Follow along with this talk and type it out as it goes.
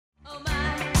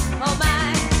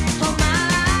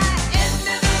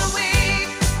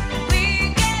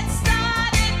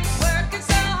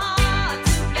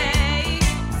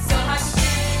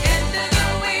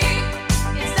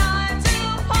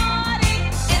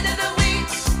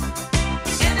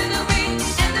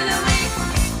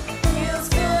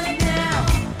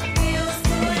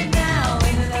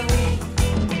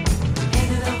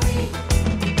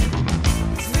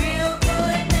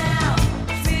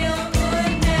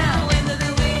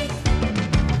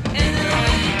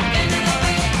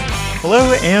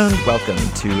Hello and welcome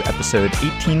to episode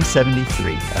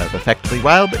 1873 of Effectively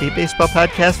Wild, a baseball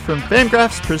podcast from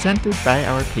Fangraphs presented by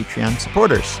our Patreon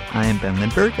supporters. I am Ben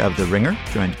Lindbergh of The Ringer,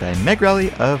 joined by Meg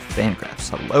Rowley of Fangraphs.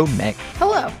 Hello, Meg.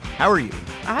 Hello. How are you?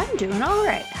 I'm doing all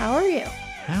right. How are you?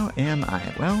 How am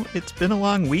I? Well, it's been a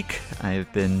long week.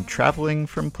 I've been traveling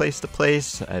from place to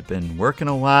place. I've been working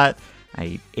a lot.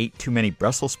 I ate too many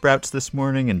Brussels sprouts this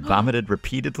morning and vomited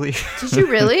repeatedly. Did you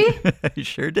really? I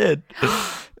sure did.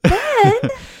 Ben?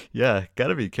 Yeah,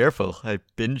 gotta be careful. I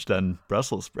binged on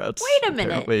Brussels sprouts. Wait a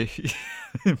minute.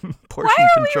 Portion Why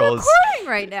are control we is... recording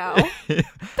right now?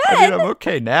 I mean, I'm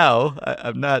okay now.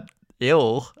 I'm not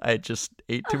ill. I just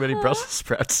ate too many Brussels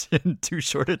sprouts in too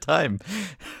short a time.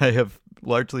 I have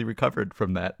largely recovered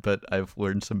from that, but I've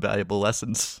learned some valuable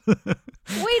lessons.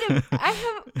 Wait.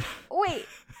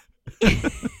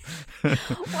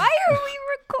 Why are we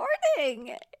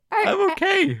recording? I'm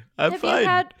okay. I'm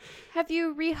fine. Have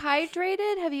you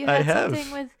rehydrated? Have you had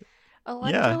something with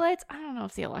electrolytes? Yeah. I don't know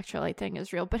if the electrolyte thing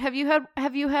is real, but have you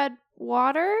had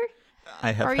water?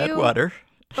 I have had water.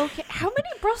 Okay. How many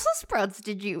Brussels sprouts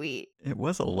did you eat? It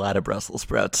was a lot of Brussels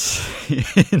sprouts.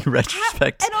 In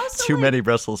retrospect, too many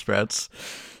Brussels sprouts.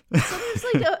 So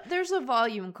there's a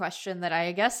volume question that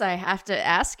I guess I have to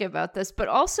ask about this, but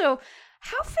also,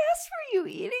 how fast were you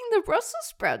eating the Brussels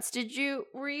sprouts?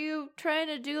 Were you trying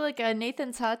to do like a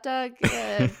Nathan's hot dog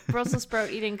Brussels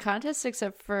sprout eating contest,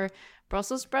 except for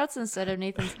Brussels sprouts instead of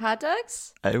Nathan's hot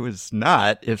dogs? I was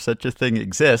not. If such a thing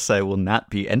exists, I will not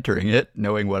be entering it,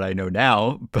 knowing what I know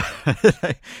now.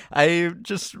 But I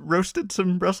just roasted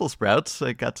some Brussels sprouts.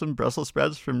 I got some Brussels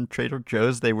sprouts from Trader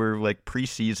Joe's. They were like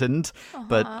pre-seasoned,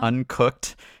 but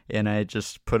uncooked. And I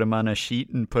just put them on a sheet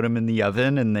and put them in the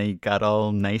oven, and they got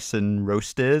all nice and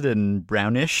roasted and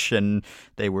brownish, and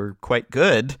they were quite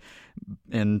good.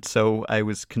 And so I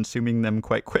was consuming them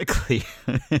quite quickly.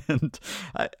 And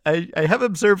I have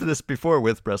observed this before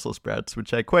with Brussels sprouts,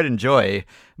 which I quite enjoy,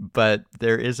 but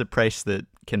there is a price that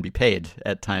can be paid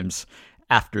at times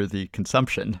after the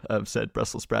consumption of said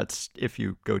Brussels sprouts if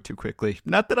you go too quickly.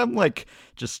 Not that I'm like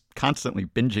just constantly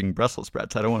binging Brussels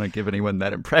sprouts. I don't want to give anyone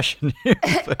that impression here,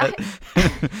 but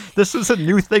this is a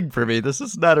new thing for me. This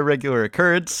is not a regular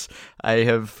occurrence. I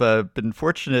have been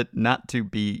fortunate not to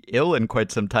be ill in quite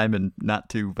some time and not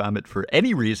to vomit for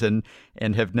any reason,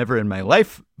 and have never in my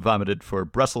life vomited for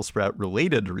Brussels sprout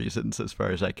related reasons as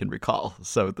far as I can recall.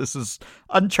 So this is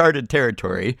uncharted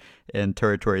territory, and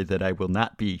territory that I will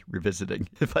not be revisiting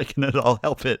if I can at all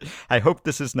help it. I hope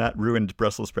this has not ruined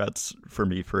Brussels sprouts for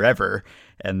me forever,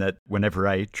 and that whenever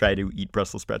I try to eat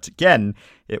Brussels sprouts again,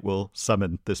 it will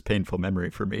summon this painful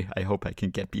memory for me. I hope I can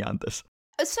get beyond this.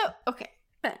 Okay.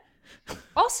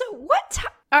 Also,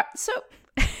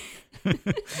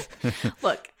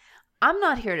 look, I'm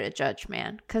not here to judge,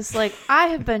 man, because like I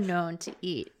have been known to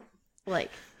eat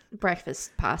like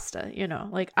breakfast pasta,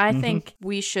 I think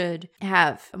we should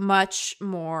have much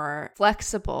more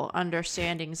flexible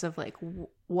understandings of like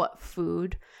what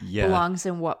food belongs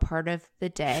in what part of the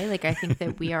day. Like I think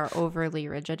that we are overly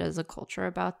rigid as a culture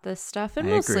about this stuff, and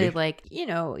mostly agree. Like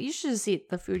you should just eat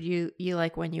the food you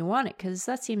like when you want it, because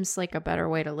that seems like a better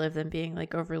way to live than being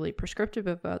like overly prescriptive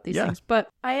about these things. But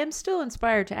I am still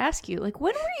inspired to ask you, like,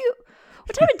 what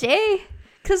time of day?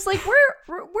 Because like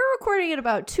we're recording at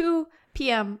about 2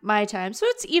 p.m. my time, so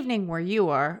it's evening where you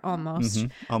are almost.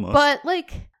 Almost. But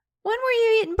like, when were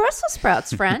you eating Brussels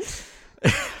sprouts, friend?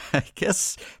 I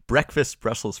guess breakfast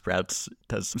Brussels sprouts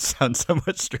does sound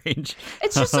somewhat strange.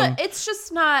 It's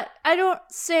just not. I don't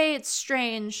say it's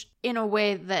strange in a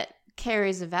way that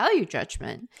carries a value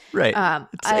judgment. Right.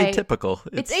 It's atypical.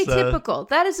 It's atypical.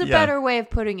 That is a better way of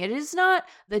putting it. It is not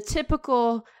the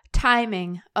typical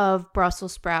timing of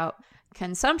Brussels sprout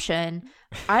consumption.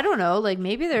 I don't know, like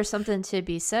maybe there's something to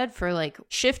be said for like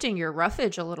shifting your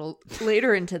roughage a little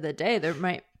later into the day. There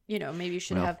might, maybe you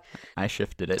should have. I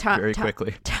shifted it very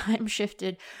quickly. Time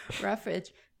shifted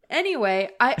roughage. Anyway,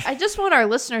 I just want our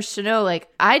listeners to know, like,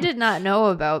 I did not know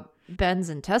about Ben's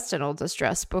intestinal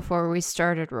distress before we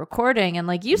started recording, and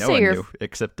like you say, you're knew,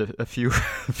 except a few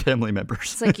family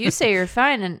members. It's like you say you're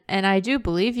fine, and I do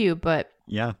believe you, but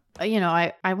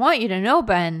I want you to know,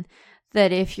 Ben,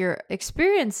 that if you're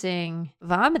experiencing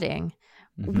vomiting,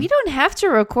 we don't have to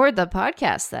record the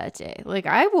podcast that day. Like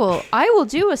I will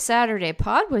do a Saturday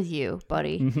pod with you,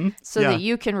 buddy, so that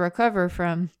you can recover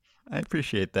from. I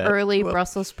appreciate that. Early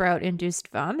Brussels sprout induced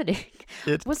vomiting.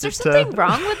 Was there something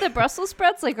wrong with the Brussels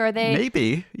sprouts? Like, are they?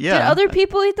 Maybe, yeah. Did other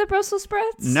people eat the Brussels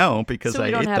sprouts? No, because I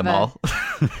ate them all.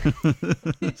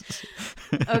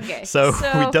 Okay. So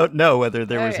we don't know whether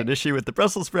there was okay. an issue with the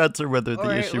Brussels sprouts or whether the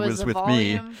Or issue it was the with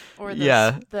volume, me. or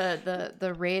Yeah.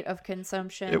 the rate of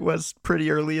consumption. It was pretty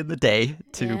early in the day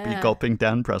to be Yeah. gulping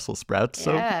down Brussels sprouts.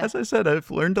 So, Yeah. as I said, I've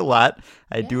learned a lot.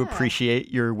 I do Yeah. appreciate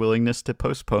your willingness to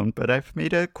postpone, but I've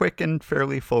made a quick and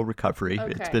fairly full recovery.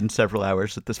 It's Okay. been several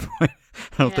hours at this point.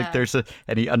 I don't think Yeah. there's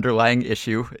any underlying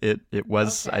issue. It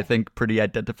was, Okay. I think, pretty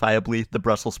identifiably the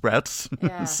Brussels sprouts.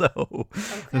 Yeah. So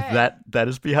Okay. that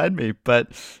is behind me. But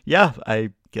yeah,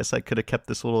 I guess I could have kept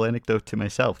this little anecdote to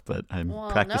myself, but I'm Well,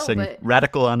 no, practicing but-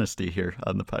 radical honesty here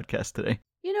on the podcast today.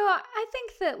 You know, I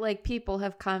think that like people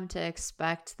have come to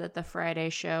expect that the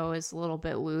Friday show is a little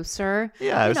bit looser.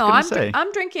 Yeah, I You was know, gonna say.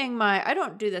 I'm drinking my. I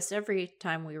don't do this every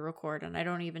time we record, and I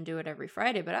don't even do it every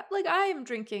Friday. But I am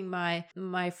drinking my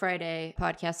Friday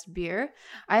podcast beer.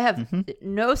 I have Mm-hmm.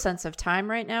 no sense of time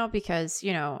right now because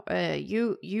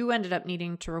you ended up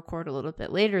needing to record a little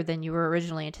bit later than you were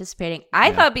originally anticipating.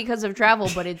 I thought because of travel,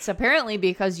 but it's apparently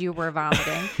because you were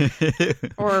vomiting.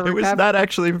 Or it was recover- not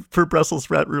actually for Brussels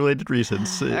sprout related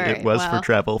reasons. It right, was for well.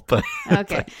 travel, but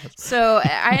Okay. So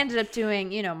I ended up doing,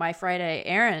 my Friday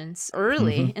errands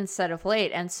early instead of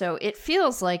late. And so it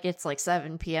feels like it's like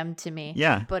 7 p.m. to me.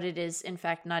 Yeah. But it is, in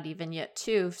fact, not even yet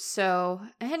 2. So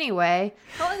anyway,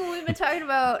 how long have we been talking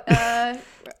about?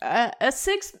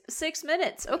 6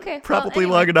 minutes. Okay. well, probably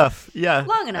anyway. long enough. Yeah.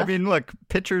 Long enough. I mean, look,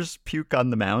 pitchers puke on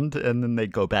the mound and then they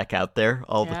go back out there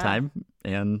all the Yeah. time.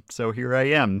 And so here I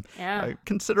am, Yeah. a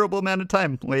considerable amount of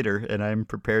time later, and I'm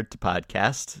prepared to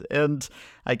podcast. And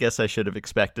I guess I should have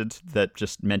expected that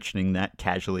just mentioning that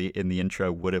casually in the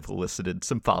intro would have elicited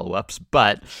some follow-ups.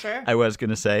 But Sure. I was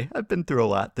going to say, I've been through a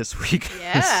lot this week.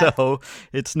 Yeah. So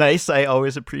it's nice. I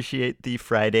always appreciate the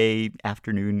Friday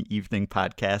afternoon, evening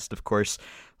podcast. Of course,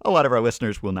 a lot of our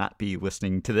listeners will not be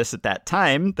listening to this at that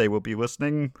time. They will be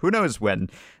listening, who knows when.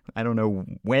 I don't know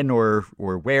when or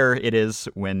where it is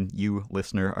when you,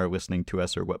 listener, are listening to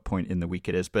us or what point in the week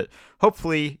it is. But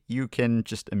hopefully you can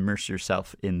just immerse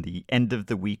yourself in the end of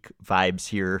the week vibes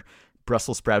here,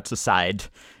 Brussels sprouts aside.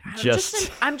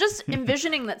 I'm just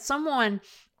envisioning that someone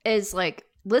is like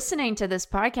listening to this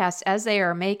podcast as they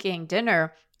are making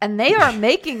dinner, and they are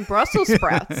making Brussels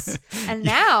sprouts, and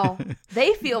now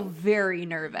they feel very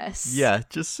nervous. Yeah,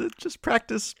 just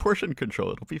practice portion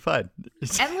control. It'll be fine.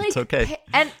 It's okay.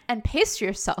 And pace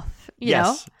yourself. You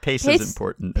Yes, know, pace is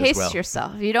important as Pace well.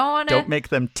 yourself. You don't want to. Don't make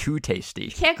them too tasty.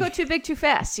 Can't go too big too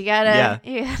fast. You gotta.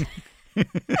 Yeah. Yeah.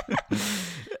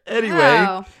 Anyway,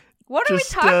 Wow. What are we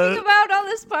just, talking about on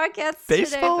this podcast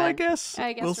baseball, today, I Ben? guess.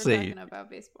 I guess We'll we're see. talking about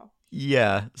baseball.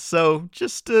 Yeah, so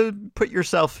just put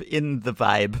yourself in the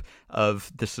vibe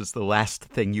of this is the last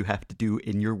thing you have to do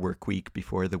in your work week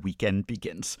before the weekend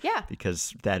begins. Yeah.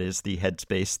 Because that is the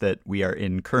headspace that we are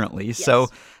in currently. So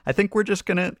I think we're just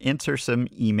going to answer some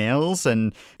emails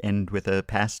and end with a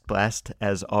past blast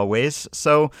as always.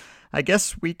 So I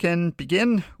guess we can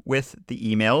begin with the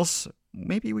emails.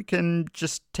 Maybe we can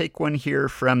just take one here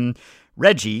from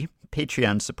Reggie,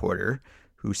 Patreon supporter,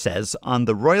 who says, on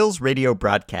the Royals radio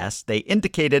broadcast, they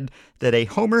indicated that a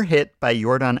homer hit by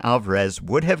Yordan Alvarez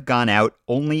would have gone out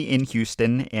only in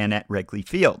Houston and at Wrigley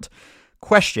Field.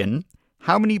 Question,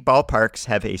 how many ballparks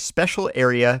have a special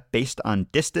area based on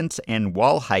distance and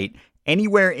wall height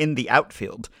anywhere in the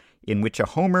outfield in which a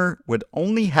homer would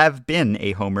only have been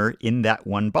a homer in that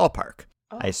one ballpark?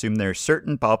 I assume there are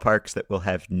certain ballparks that will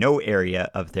have no area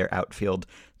of their outfield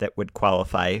that would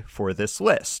qualify for this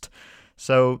list.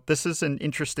 So this is an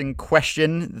interesting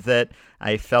question that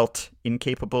I felt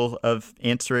incapable of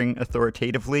answering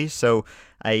authoritatively. So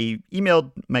I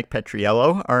emailed Mike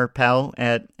Petriello, our pal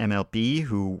at MLB,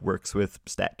 who works with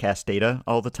StatCast data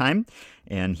all the time,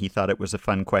 and he thought it was a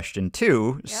fun question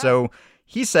too. Yeah. So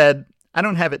he said, I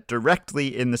don't have it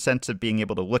directly in the sense of being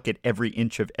able to look at every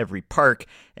inch of every park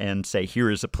and say,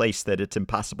 here is a place that it's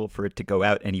impossible for it to go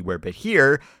out anywhere but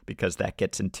here, because that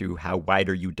gets into how wide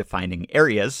are you defining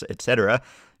areas, etc.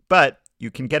 But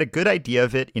you can get a good idea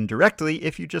of it indirectly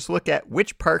if you just look at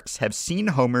which parks have seen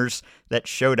homers that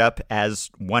showed up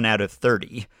as 1 out of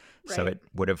 30. So Right. it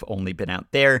would have only been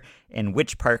out there, and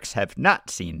which parks have not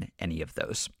seen any of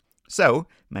those. So,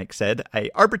 Mike said, I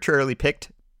arbitrarily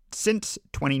picked since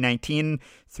 2019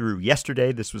 through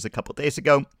yesterday, this was a couple days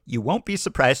ago. You won't be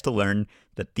surprised to learn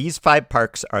that these 5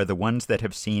 parks are the ones that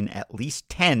have seen at least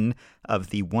 10 of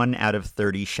the 1 out of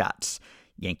 30 shots.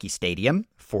 Yankee Stadium,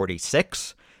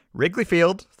 46, Wrigley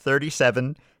Field,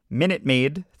 37, Minute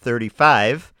Maid,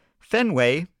 35,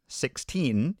 Fenway,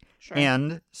 16, Sure.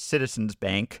 and Citizens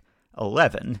Bank,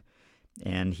 11.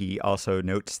 And he also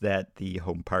notes that the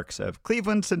home parks of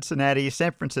Cleveland, Cincinnati,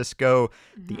 San Francisco,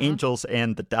 the Angels,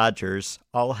 and the Dodgers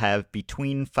all have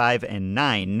between 5 and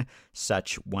 9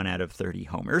 such 1 out of 30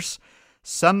 homers.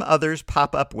 Some others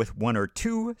pop up with 1 or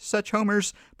 2 such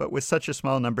homers, but with such a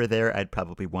small number there, I'd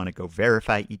probably want to go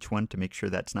verify each one to make sure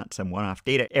that's not some one-off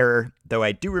data error. Though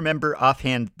I do remember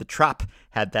offhand the Trop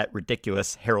had that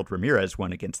ridiculous Harold Ramirez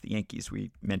one against the Yankees. We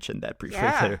mentioned that briefly.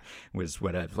 Yeah. There was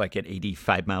like an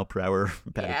 85 mile per hour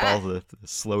batted ball, the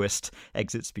slowest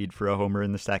exit speed for a homer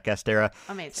in the Statcast era.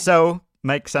 Amazing. So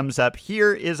Mike sums up,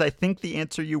 here is, I think, the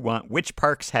answer you want. Which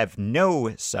parks have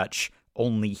no such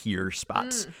only here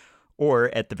spots?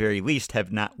 Or at the very least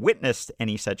have not witnessed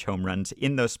any such home runs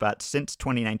in those spots since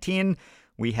 2019.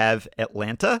 We have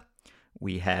Atlanta,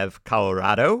 we have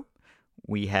Colorado,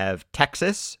 we have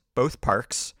Texas, both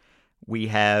parks, we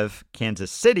have Kansas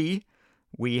City,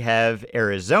 we have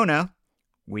Arizona,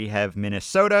 we have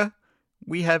Minnesota,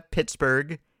 we have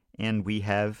Pittsburgh, and we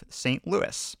have St.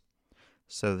 Louis.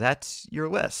 So that's your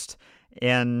list.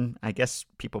 And I guess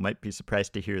people might be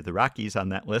surprised to hear the Rockies on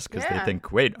that list because they think,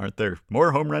 wait, aren't there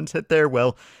more home runs hit there?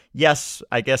 Well, yes,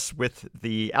 I guess with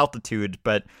the altitude,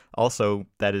 but also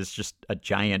that is just a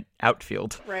giant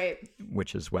outfield. Right.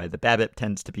 Which is why the BABIP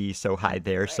tends to be so high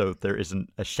there. Right. So there isn't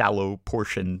a shallow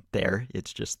portion there.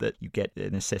 It's just that you get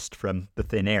an assist from the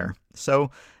thin air.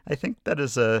 So I think that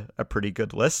is a pretty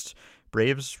good list.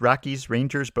 Braves, Rockies,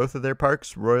 Rangers, both of their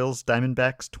parks, Royals,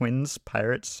 Diamondbacks, Twins,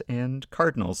 Pirates, and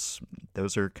Cardinals.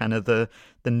 Those are kind of the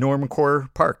norm core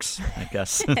parks, I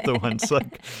guess. The ones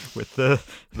like with the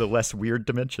less weird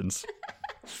dimensions.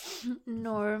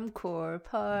 Norm core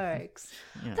parks.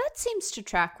 Yeah. That seems to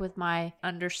track with my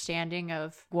understanding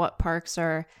of what parks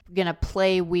are going to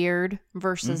play weird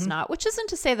versus not, which isn't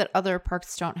to say that other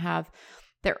parks don't have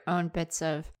their own bits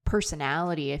of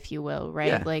personality, if you will, right?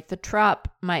 Yeah. Like the Trop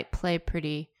might play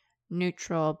pretty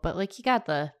neutral, but like you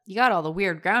got all the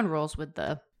weird ground rules with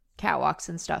the catwalks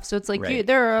and stuff. So it's like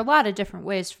there are a lot of different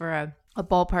ways for a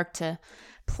ballpark to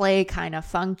play kind of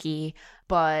funky,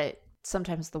 but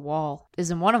sometimes the wall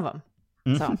isn't one of them.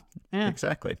 So yeah.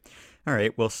 Exactly. All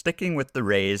right. Well, sticking with the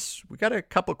Rays, we got a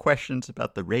couple questions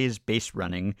about the Rays base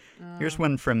running. Here's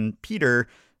one from Peter.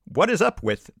 What is up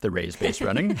with the Rays base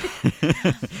running?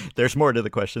 There's more to the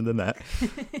question than that.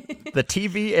 The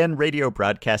TV and radio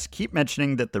broadcasts keep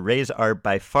mentioning that the Rays are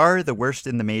by far the worst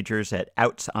in the majors at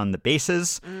outs on the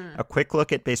bases. A quick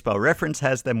look at Baseball Reference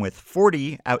has them with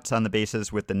 40 outs on the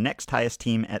bases, with the next highest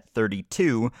team at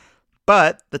 32.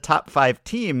 But the top 5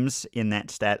 teams in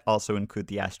that stat also include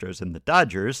the Astros and the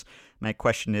Dodgers. My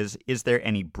question is there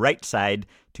any bright side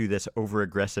to this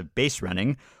over-aggressive base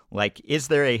running? Like, is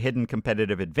there a hidden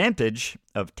competitive advantage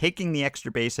of taking the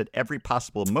extra base at every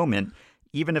possible moment,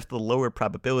 even if the lower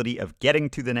probability of getting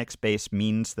to the next base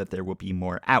means that there will be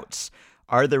more outs?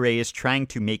 Are the Rays trying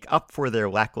to make up for their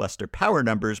lackluster power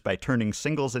numbers by turning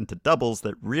singles into doubles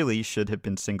that really should have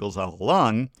been singles all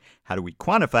along? How do we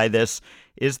quantify this?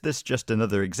 Is this just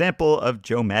another example of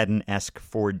Joe Madden-esque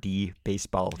 4D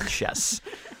baseball chess?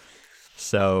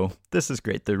 So this is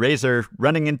great. The Rays are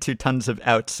running into tons of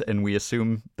outs, and we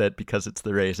assume that because it's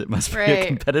the Rays, it must be a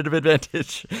competitive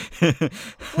advantage.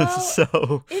 Well,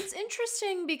 so it's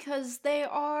interesting because they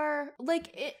are,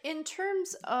 like, in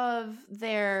terms of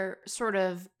their sort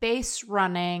of base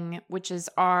running, which is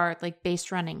our, like,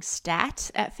 base running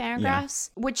stat at Fangraphs,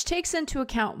 which takes into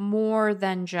account more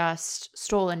than just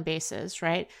stolen bases,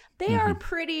 right? They are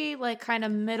pretty, like, kind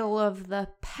of middle of the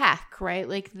pack, right?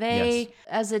 Like, they,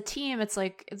 as a team, it's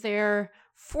like they're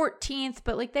 14th,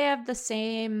 but, like, they have the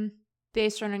same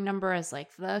base running number as,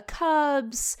 like, the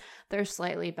Cubs. They're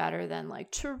slightly better than,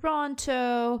 like,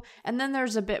 Toronto. And then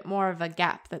there's a bit more of a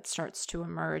gap that starts to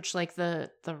emerge. Like, the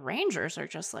Rangers are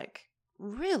just, like,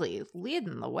 really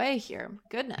leading the way here.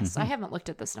 Goodness, I haven't looked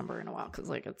at this number in a while because,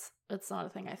 like, it's not a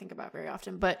thing I think about very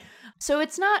often. But so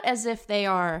it's not as if they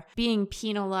are being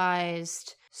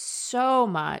penalized so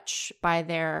much by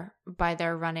their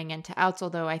running into outs,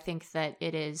 although I think that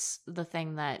it is the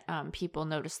thing that people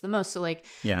notice the most. So, like,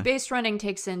 base running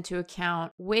takes into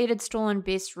account weighted stolen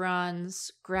base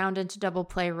runs, ground into double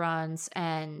play runs,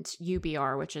 and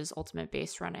UBR, which is ultimate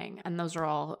base running. And those are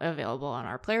all available on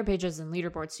our player pages and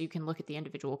leaderboards, so you can look at the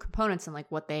individual components and,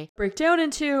 like, what they break down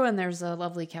into. And there's a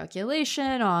lovely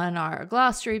calculation on our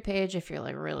glossary page if you're,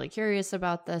 like, really curious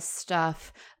about this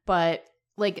stuff. But,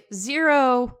 like,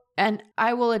 0, and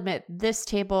I will admit this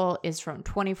table is from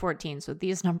 2014, so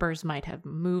these numbers might have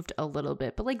moved a little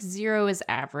bit, but, like, 0 is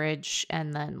average,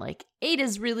 and then, like, 8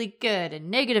 is really good, and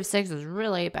 -6 is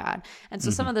really bad. And so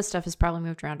some of this stuff has probably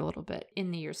moved around a little bit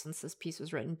in the years since this piece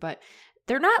was written, but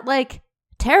they're not, like,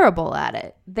 terrible at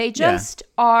it. They just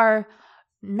are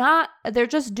not, they're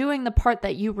just doing the part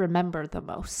that you remember the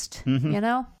most, you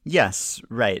know? Yes,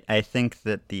 right. I think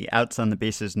that the outs on the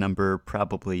bases number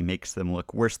probably makes them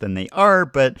look worse than they are,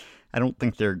 but I don't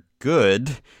think they're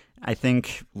good. I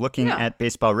think looking at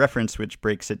Baseball Reference, which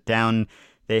breaks it down,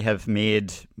 they have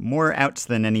made more outs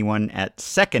than anyone at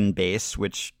second base,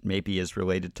 which maybe is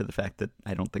related to the fact that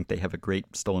I don't think they have a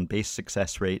great stolen base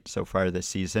success rate so far this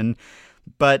season.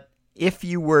 But if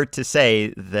you were to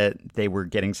say that they were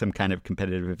getting some kind of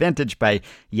competitive advantage by,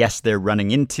 yes, they're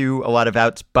running into a lot of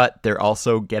outs, but they're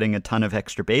also getting a ton of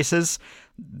extra bases,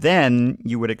 then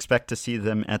you would expect to see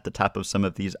them at the top of some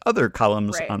of these other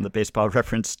columns on the Baseball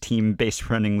Reference team base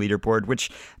running leaderboard,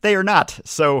 which they are not.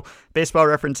 So Baseball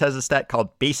Reference has a stat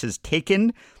called bases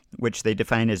taken, which they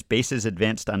define as bases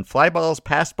advanced on fly balls,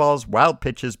 pass balls, wild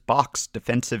pitches, balks,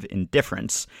 defensive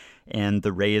indifference. And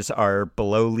the Rays are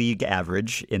below league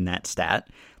average in that stat.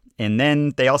 And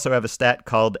then they also have a stat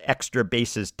called extra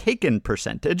bases taken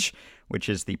percentage, which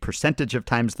is the percentage of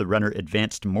times the runner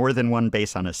advanced more than one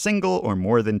base on a single or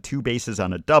more than two bases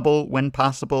on a double when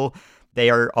possible. They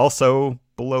are also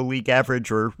below league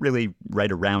average, or really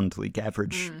right around league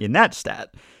average in that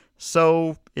stat.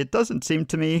 So it doesn't seem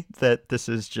to me that this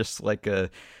is just like a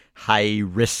high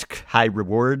risk, high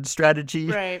reward strategy.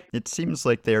 Right. It seems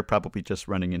like they're probably just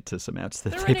running into some outs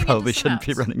that they probably shouldn't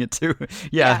be running into.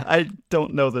 Yeah, I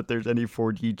don't know that there's any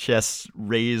 4D chess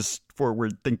Rays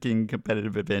forward thinking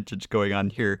competitive advantage going on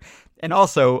here. And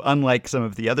also, unlike some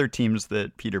of the other teams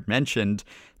that Peter mentioned,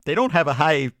 they don't have a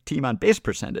high team on base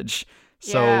percentage.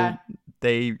 So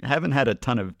they haven't had a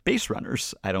ton of base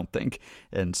runners, I don't think.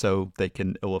 And so they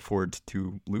can ill afford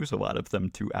to lose a lot of them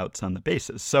to outs on the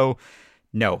bases. So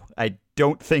no, I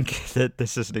don't think that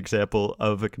this is an example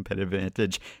of a competitive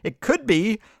advantage. It could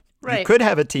be. Right. You could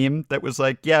have a team that was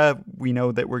like, yeah, we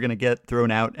know that we're going to get thrown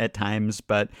out at times,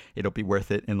 but it'll be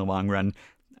worth it in the long run.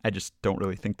 I just don't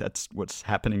really think that's what's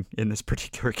happening in this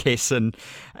particular case. And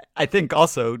I think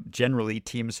also generally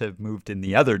teams have moved in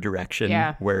the other direction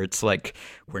where it's like,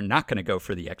 we're not going to go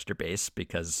for the extra base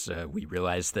because we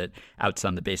realize that outs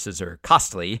on the bases are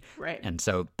costly. Right. And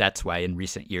so that's why in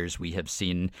recent years we have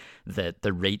seen that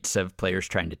the rates of players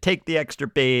trying to take the extra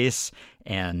base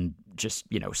and just,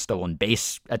 stolen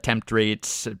base attempt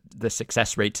rates, the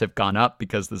success rates have gone up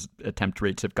because the attempt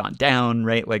rates have gone down,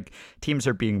 right? Like teams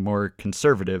are being more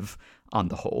conservative on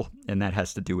the whole, and that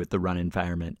has to do with the run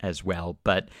environment as well.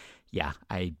 But yeah,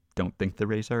 I don't think the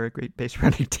Rays are a great base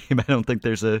running team. I don't think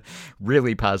there's a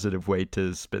really positive way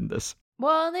to spin this.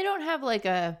 Well, they don't have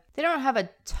a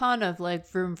ton of like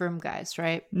vroom vroom guys,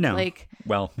 right? No.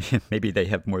 Well, maybe they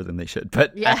have more than they should,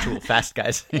 but actual fast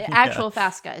guys.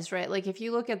 Fast guys, right? Like if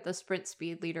you look at the sprint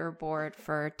speed leaderboard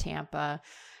for Tampa,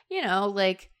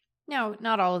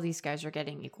 not all of these guys are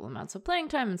getting equal amounts of playing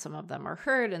time, and some of them are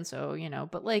hurt, and so,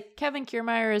 but like Kevin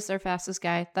Kiermaier is their fastest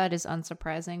guy. That is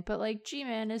unsurprising, but like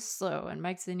G-Man is slow, and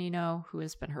Mike Zunino, who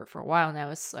has been hurt for a while now,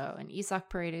 is slow, and Isaac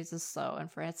Paredes is slow, and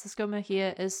Francisco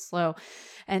Mejia is slow,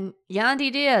 and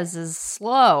Yandy Diaz is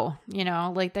slow.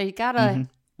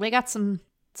 They got some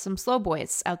slow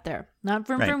boys out there, not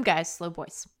vroom vroom guys, slow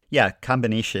boys. Yeah,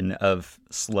 combination of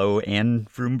slow and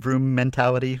vroom vroom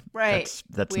mentality. Right.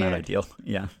 That's not ideal.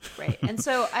 Yeah. Right. And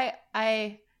so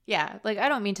I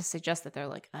don't mean to suggest that they're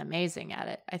like amazing at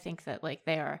it. I think that like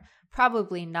they are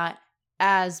probably not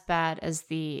as bad as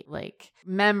the like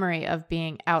memory of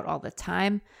being out all the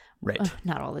time. Right.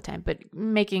 Not all the time, but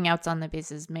making outs on the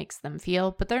bases makes them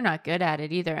feel, but they're not good at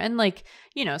it either. And like,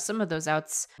 some of those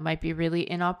outs might be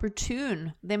really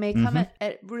inopportune. They may come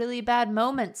at really bad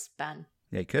moments, Ben.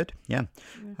 They could, yeah.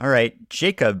 All right.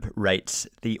 Jacob writes,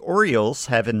 the Orioles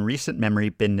have in recent memory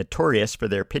been notorious for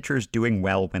their pitchers doing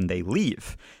well when they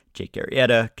leave. Jake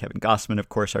Arrieta, Kevin Gausman, of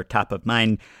course, are top of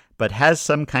mind, but has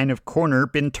some kind of corner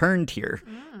been turned here?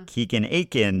 Keegan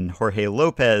Aiken, Jorge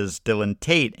Lopez, Dylan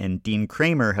Tate, and Dean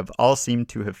Kramer have all seemed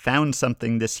to have found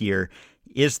something this year.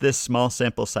 Is this small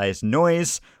sample size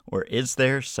noise, or is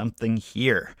there something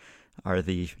here? Are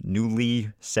the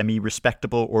newly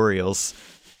semi-respectable Orioles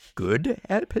good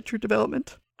at pitcher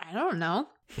development? I don't know.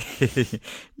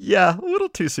 Yeah, a little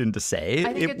too soon to say.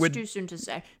 I think it's too soon to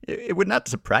say. It would not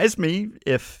surprise me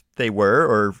if they were,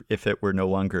 or if it were no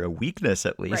longer a weakness,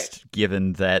 at least,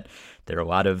 given that there are a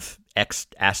lot of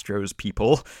ex-Astros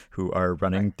people who are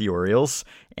running the Orioles,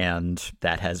 and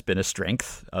that has been a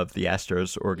strength of the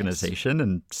Astros organization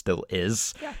and still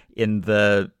is. Yeah. In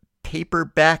the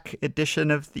paperback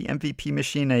edition of the MVP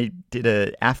Machine, I did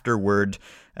a afterword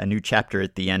a new chapter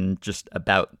at the end just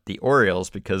about the Orioles,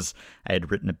 because I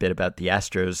had written a bit about the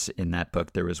Astros in that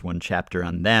book. There was one chapter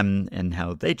on them and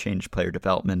how they changed player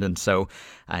development. And so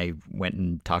I went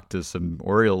and talked to some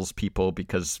Orioles people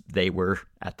because they were,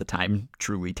 at the time,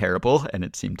 truly terrible. And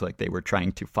it seemed like they were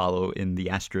trying to follow in the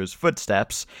Astros'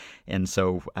 footsteps. And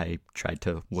so I tried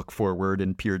to look forward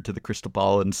and peered to the crystal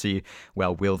ball and see,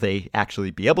 well, will they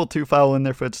actually be able to follow in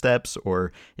their footsteps?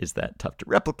 Or is that tough to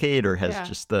replicate? Or has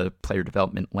just the player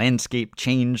development landscape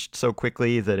changed so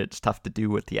quickly that it's tough to do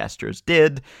what the Astros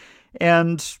did?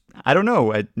 And I don't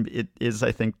know. It is,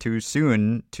 I think, too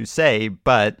soon to say,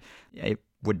 but it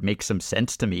would make some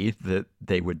sense to me that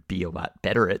they would be a lot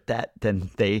better at that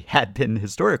than they had been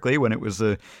historically, when it was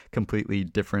a completely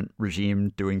different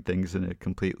regime doing things in a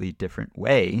completely different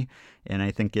way. And I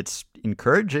think it's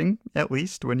encouraging, at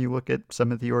least when you look at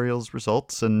some of the Orioles'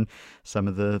 results and some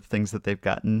of the things that they've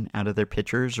gotten out of their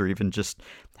pitchers, or even just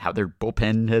how their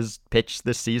bullpen has pitched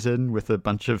this season with a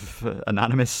bunch of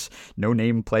anonymous,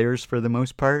 no-name players for the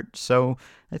most part. So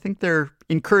I think they're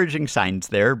encouraging signs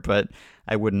there, but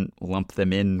I wouldn't lump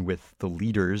them in with the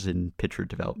leaders in pitcher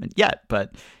development yet.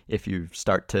 But if you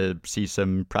start to see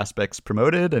some prospects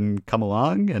promoted and come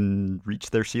along and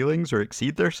reach their ceilings or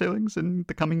exceed their ceilings in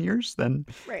the coming years, then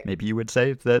maybe you would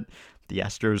say that the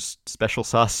Astros' special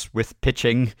sauce with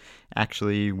pitching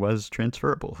actually was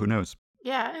transferable. Who knows?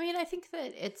 Yeah, I mean, I think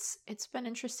that it's been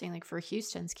interesting. Like for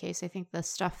Houston's case, I think the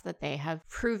stuff that they have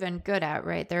proven good at,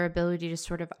 right? Their ability to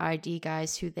sort of ID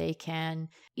guys who they can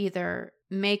either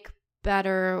make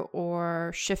better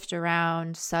or shift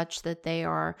around such that they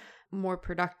are more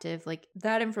productive. Like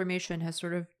that information has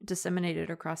sort of disseminated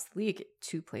across the league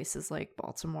to places like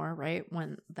Baltimore, right?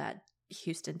 When that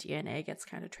Houston DNA gets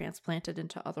kind of transplanted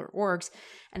into other orgs,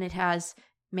 and it has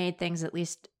made things, at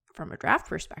least from a draft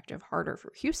perspective, harder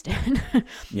for Houston.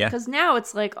 Yeah. Because now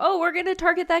it's like, oh, we're going to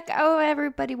target that guy. Oh,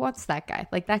 everybody wants that guy.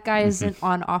 Like that guy isn't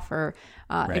on offer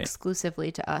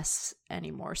exclusively to us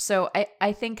anymore. So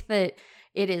I think that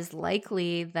it is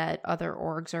likely that other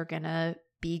orgs are going to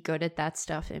be good at that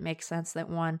stuff. It makes sense that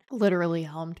one literally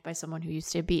helmed by someone who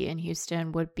used to be in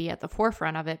Houston would be at the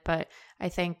forefront of it. But I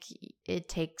think it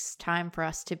takes time for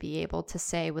us to be able to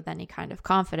say with any kind of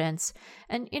confidence.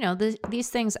 And, you know, these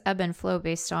things ebb and flow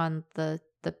based on the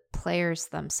players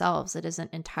themselves. It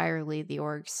isn't entirely the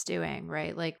org's doing,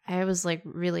 right? Like I was like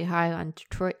really high on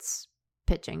Detroit's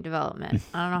pitching development.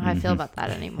 I don't know how I feel about that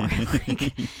anymore.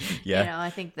 Like, you know, I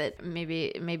think that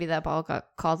maybe that ball got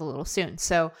called a little soon.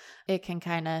 So it can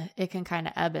kind of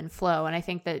ebb and flow. And I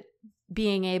think that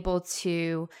being able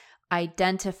to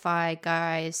identify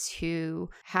guys who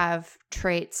have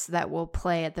traits that will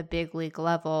play at the big league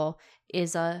level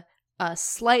is a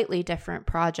slightly different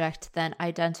project than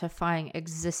identifying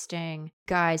existing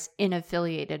guys in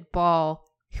affiliated ball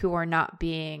who are not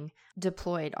being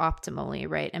deployed optimally,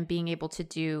 right? And being able to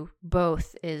do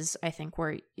both is, I think,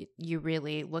 where you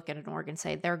really look at an org and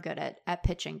say they're good at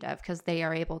pitching dev, because they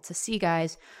are able to see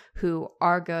guys who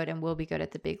are good and will be good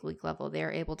at the big league level. They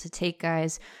are able to take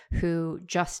guys who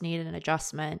just need an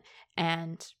adjustment,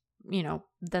 and, you know,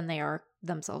 then they are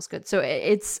themselves good. So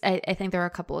I think there are a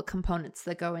couple of components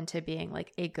that go into being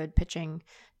like a good pitching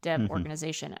dev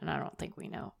organization, and I don't think we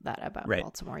know that about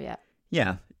Baltimore yet.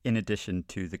 Yeah, in addition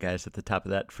to the guys at the top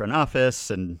of that front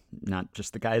office, and not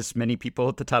just the guys, many people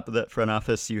at the top of that front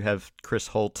office, you have Chris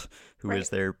Holt, who is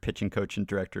their pitching coach and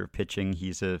director of pitching.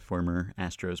 He's a former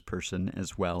Astros person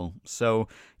as well. So,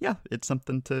 yeah, it's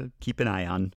something to keep an eye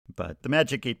on. But the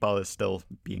magic 8 ball is still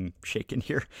being shaken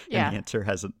here, and the answer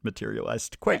hasn't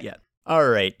materialized quite yet. All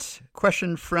right.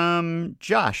 Question from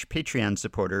Josh, Patreon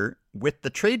supporter. With the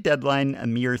trade deadline a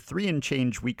mere 3 and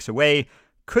change weeks away,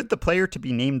 could the player to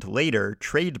be named later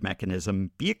trade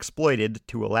mechanism be exploited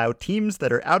to allow teams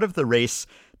that are out of the race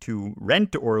to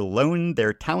rent or loan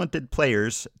their talented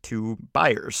players to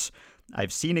buyers?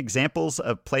 I've seen examples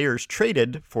of players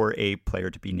traded for a player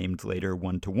to be named later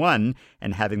 1-to-1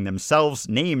 and having themselves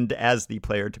named as the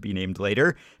player to be named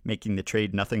later, making the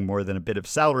trade nothing more than a bit of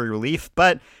salary relief.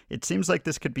 But it seems like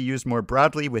this could be used more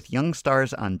broadly with young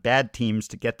stars on bad teams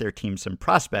to get their team some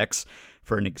prospects.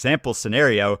 For an example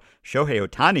scenario, Shohei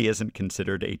Ohtani isn't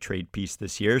considered a trade piece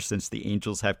this year since the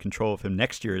Angels have control of him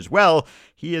next year as well.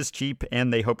 He is cheap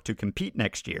and they hope to compete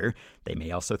next year. They may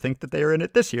also think that they are in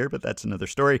it this year, but that's another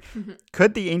story.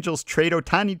 Could the Angels trade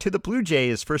Ohtani to the Blue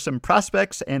Jays for some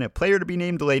prospects and a player to be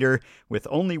named later with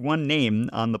only one name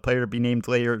on the player to be named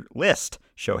later list,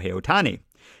 Shohei Ohtani?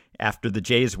 After the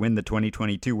Jays win the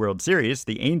 2022 World Series,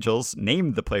 the Angels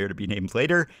name the player to be named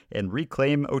later and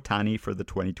reclaim Ohtani for the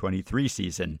 2023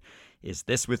 season. Is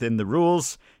this within the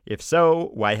rules? If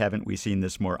so, why haven't we seen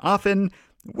this more often?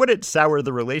 Would it sour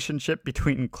the relationship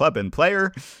between club and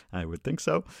player? I would think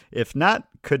so. If not,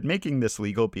 could making this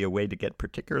legal be a way to get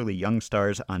particularly young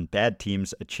stars on bad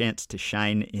teams a chance to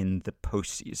shine in the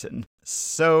postseason?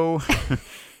 So,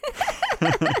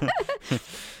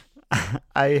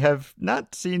 I have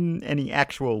not seen any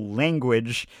actual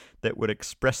language that would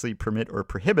expressly permit or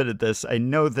prohibit this. I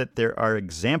know that there are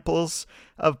examples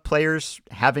of players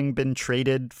having been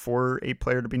traded for a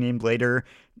player to be named later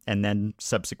and then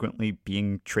subsequently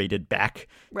being traded back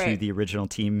to the original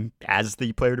team as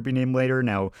the player to be named later.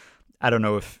 Now, I don't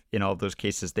know if in all of those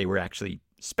cases they were actually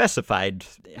specified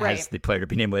as the player to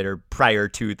be named later prior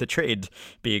to the trade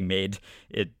being made.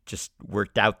 It just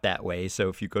worked out that way. So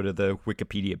if you go to the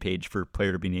Wikipedia page for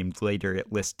player to be named later,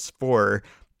 it lists 4: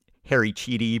 Harry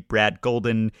Cheedy, Brad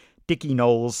Golden, Dickie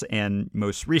Knowles, and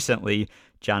most recently,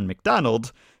 John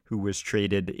McDonald, who was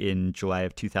traded in July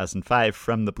of 2005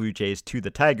 from the Blue Jays to the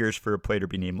Tigers for a player to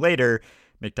be named later.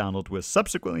 McDonald was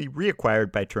subsequently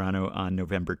reacquired by Toronto on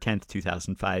November 10th,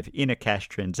 2005 in a cash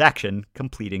transaction,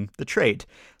 completing the trade.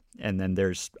 And then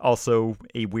there's also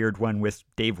a weird one with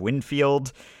Dave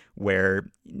Winfield,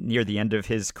 where near the end of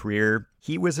his career,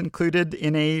 he was included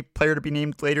in a player to be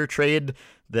named later trade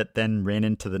that then ran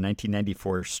into the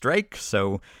 1994 strike.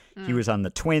 So he was on the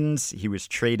Twins. He was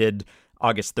traded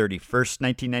August 31st,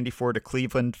 1994 to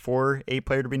Cleveland for a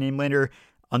player to be named later.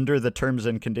 Under the terms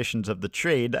and conditions of the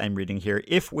trade, I'm reading here,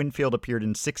 if Winfield appeared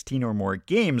in 16 or more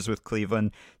games with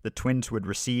Cleveland, the Twins would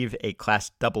receive a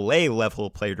Class AA level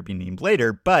player to be named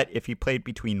later, but if he played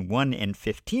between 1 and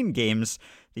 15 games,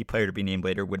 the player to be named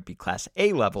later would be Class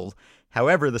A level.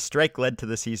 However, the strike led to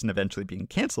the season eventually being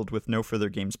canceled with no further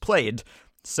games played.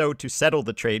 So to settle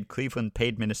the trade, Cleveland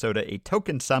paid Minnesota a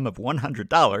token sum of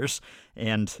 $100,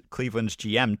 and Cleveland's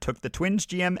GM took the Twins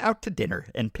GM out to dinner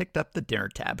and picked up the dinner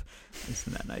tab.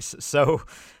 Isn't that nice? So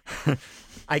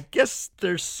I guess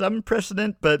there's some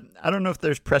precedent, but I don't know if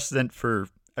there's precedent for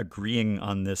agreeing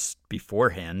on this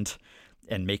beforehand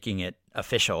and making it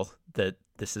official that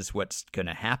this is what's going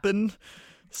to happen.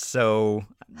 So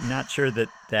I'm not sure that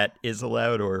that is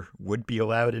allowed or would be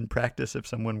allowed in practice if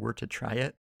someone were to try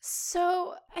it.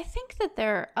 So I think that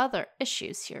there are other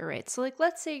issues here, right? So like,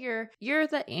 let's say you're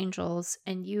the Angels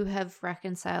and you have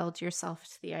reconciled yourself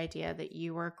to the idea that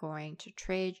you are going to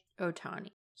trade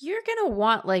Ohtani. You're going to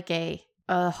want like a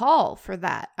haul for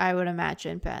that, I would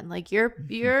imagine, Ben. Like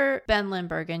you're Ben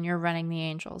Lindbergh and you're running the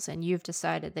Angels and you've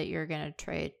decided that you're going to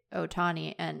trade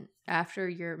Ohtani, and after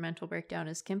your mental breakdown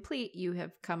is complete, you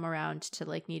have come around to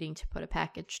like needing to put a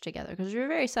package together because you're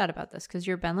very sad about this because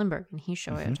you're Ben Lindbergh and he's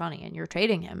Shohei Ohtani and you're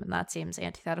trading him, and that seems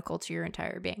antithetical to your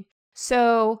entire being.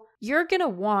 So you're going to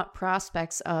want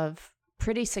prospects of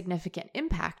pretty significant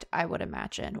impact, I would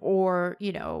imagine, or,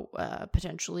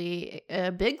 potentially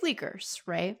big leaguers,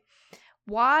 right?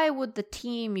 Why would the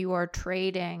team you are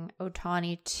trading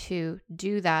Ohtani to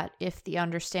do that if the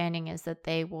understanding is that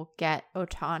they will get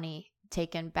Ohtani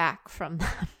taken back from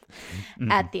them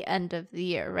at the end of the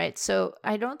year, right? So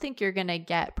I don't think you're going to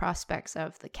get prospects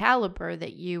of the caliber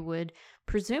that you would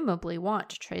presumably want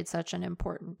to trade such an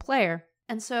important player.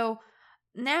 And so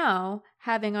now,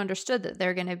 having understood that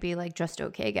they're going to be like just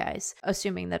okay guys,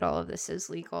 assuming that all of this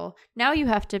is legal, now you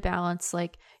have to balance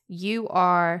like you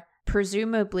are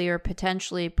presumably or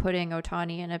potentially putting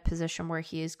Ohtani in a position where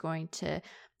he is going to,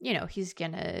 he's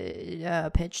going to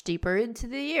pitch deeper into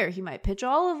the year. He might pitch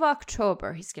all of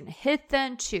October. He's going to hit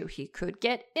then too. He could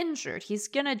get injured. He's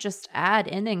going to just add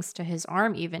innings to his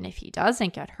arm even if he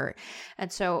doesn't get hurt.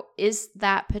 And so is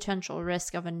that potential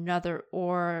risk of another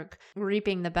org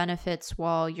reaping the benefits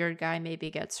while your guy maybe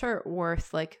gets hurt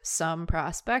worth like some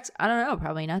prospects? I don't know.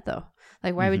 Probably not though.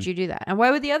 Like, why would you do that? And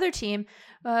why would the other team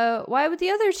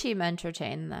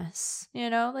entertain this?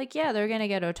 Like, yeah, they're going to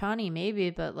get Ohtani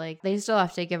maybe, but like they still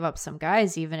have to give up some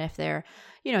guys, even if they're,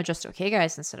 just okay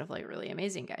guys instead of like really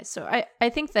amazing guys. So I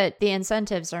think that the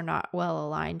incentives are not well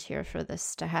aligned here for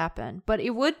this to happen, but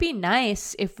it would be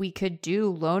nice if we could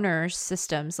do loaner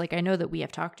systems. Like, I know that we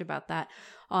have talked about that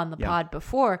on the pod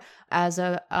before as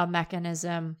a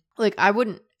mechanism. Like, I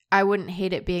wouldn't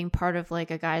hate it being part of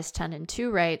like a guy's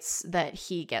 10-2 rights that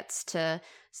he gets to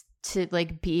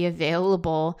like be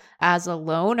available as a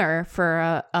loaner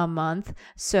for a month.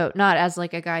 So not as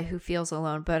like a guy who feels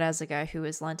alone, but as a guy who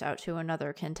is lent out to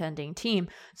another contending team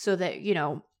so that,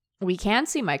 we can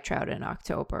see Mike Trout in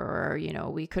October,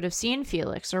 or, we could have seen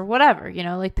Felix or whatever,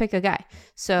 like pick a guy.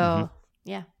 So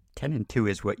yeah. 10-2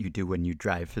 is what you do when you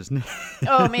drive, isn't it?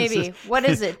 Oh, maybe. What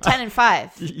is it?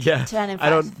 10-5. Yeah. 10-5. I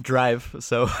don't drive,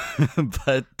 so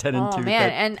but 10-2. Oh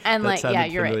man, and like yeah,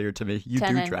 you're familiar right. to me. You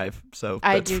do drive, so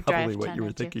I that's do probably drive what you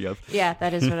were thinking of. Yeah,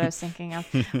 that is what I was thinking of.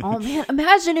 Oh man,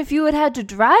 imagine if you had to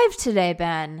drive today,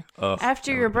 Ben. Oh,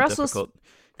 after your Brussels difficult.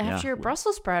 After your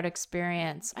Brussels sprout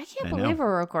experience. I can't I believe know.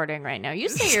 we're recording right now. You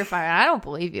say you're fine. I don't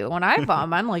believe you. When I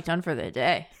vom, I'm like done for the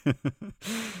day.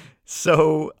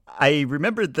 So I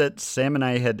remembered that Sam and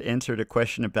I had answered a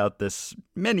question about this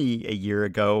many a year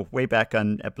ago, way back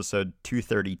on episode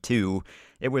 232.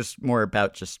 It was more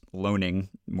about just loaning,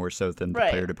 more so than the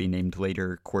player to be named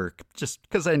later quirk, just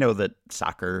because I know that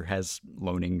soccer has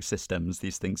loaning systems.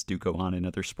 These things do go on in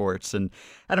other sports, and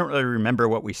I don't really remember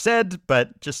what we said,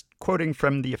 but just quoting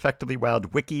from the Effectively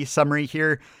Wild wiki summary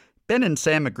here, Ben and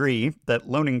Sam agree that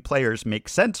loaning players make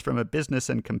sense from a business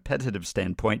and competitive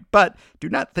standpoint, but do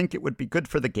not think it would be good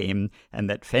for the game and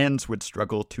that fans would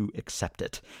struggle to accept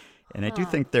it. And I do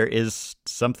think there is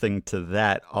something to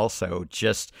that also.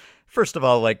 Just, first of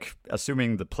all, like,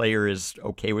 assuming the player is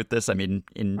okay with this. I mean,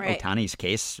 in Ohtani's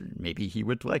case, maybe he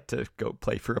would like to go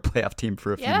play for a playoff team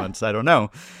for a few months. I don't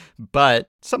know. But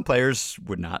some players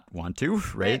would not want to,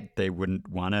 right? They wouldn't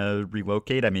want to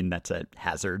relocate. I mean, that's a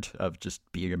hazard of just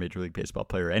being a Major League Baseball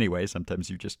player anyway. Sometimes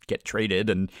you just get traded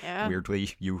and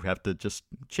weirdly you have to just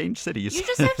change cities. You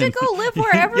just have to go live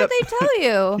wherever they tell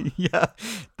you. Yeah,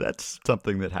 that's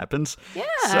something that happens.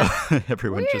 Yeah. So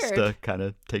everyone just kind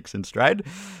of takes in stride.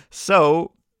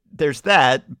 So there's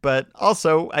that, but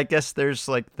also I guess there's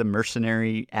like the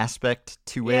mercenary aspect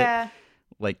to it.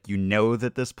 Like, you know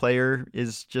that this player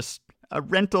is just a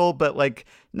rental, but like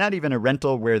not even a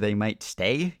rental where they might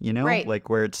stay, you know, like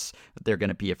where it's they're going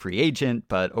to be a free agent,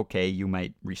 but okay, you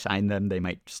might resign them. They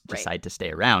might just decide to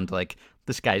stay around. Like,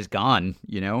 this guy's gone,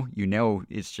 you know,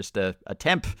 it's just a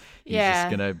temp. He's just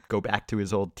going to go back to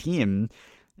his old team.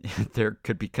 There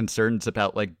could be concerns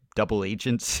about like double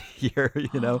agents here,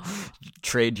 you know,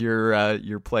 trade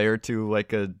your player to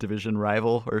like a division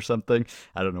rival or something.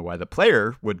 I don't know why the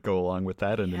player would go along with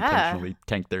that and intentionally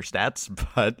tank their stats,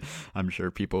 but I'm sure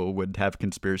people would have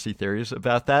conspiracy theories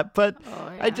about that. But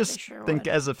I just think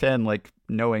as a fan, like,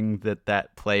 knowing that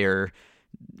that player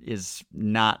is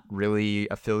not really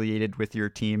affiliated with your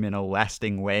team in a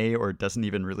lasting way or doesn't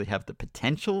even really have the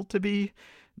potential to be,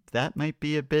 that might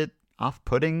be a bit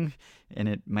off-putting, and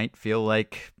it might feel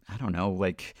like, I don't know,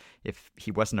 like if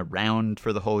he wasn't around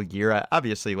for the whole year.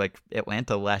 Obviously, like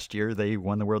Atlanta last year, they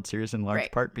won the World Series in large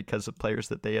part because of players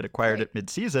that they had acquired at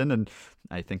midseason, and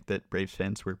I think that Braves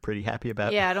fans were pretty happy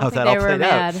about how that all played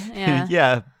out.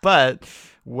 Yeah, but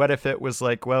what if it was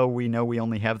like, well, we know we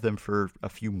only have them for a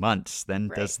few months, then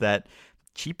does that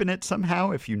cheapen it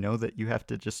somehow if you know that you have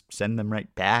to just send them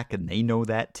right back and they know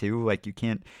that too? Like, you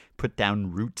can't put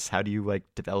down roots. How do you like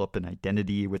develop an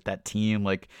identity with that team?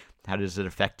 Like, how does it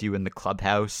affect you in the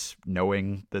clubhouse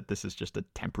knowing that this is just a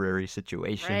temporary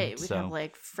situation? We'd have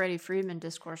like Freddie Freeman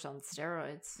discourse on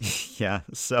steroids. Yeah,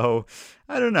 so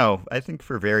I don't know. I think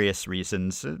for various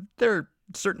reasons, there are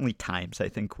certainly times I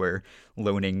think where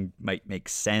loaning might make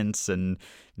sense, and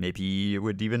maybe it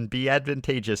would even be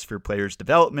advantageous for players'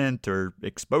 development or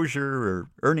exposure or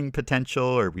earning potential,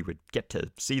 or we would get to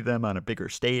see them on a bigger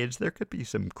stage. There could be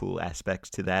some cool aspects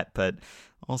to that, but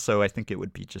also I think it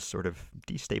would be just sort of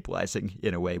destabilizing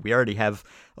in a way. We already have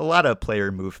a lot of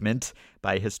player movement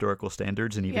by historical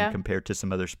standards and even compared to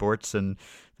some other sports, and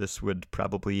this would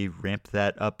probably ramp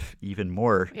that up even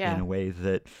more in a way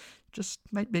that just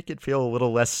might make it feel a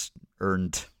little less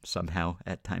earned somehow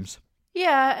at times.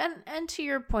 Yeah, and to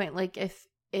your point, like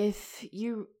if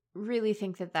you really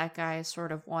think that guy is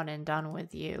sort of one and done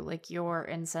with you, like your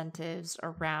incentives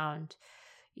around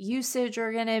usage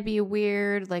are going to be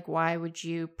weird. Like, why would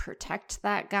you protect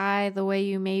that guy the way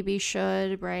you maybe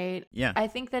should, right? Yeah. I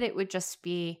think that it would just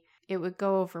be, it would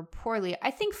go over poorly.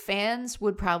 I think fans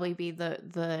would probably be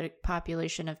the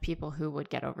population of people who would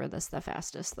get over this the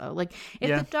fastest, though. Like, if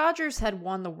the Dodgers had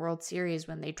won the World Series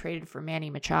when they traded for Manny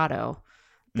Machado,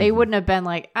 they wouldn't have been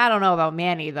like, I don't know about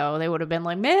Manny, though. They would have been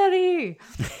like, Manny!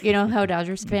 You know how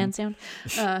Dodgers fans sound?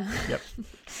 Yep.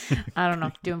 I don't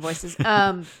know, doing voices.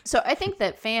 So I think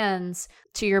that fans,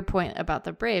 to your point about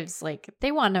the Braves, like,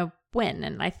 they want to win.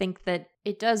 And I think that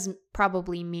it does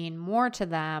probably mean more to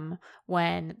them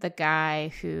when the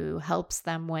guy who helps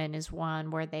them win is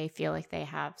one where they feel like they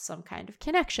have some kind of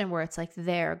connection, where it's like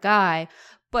their guy.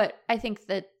 But I think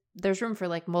that there's room for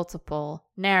like multiple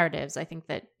narratives. I think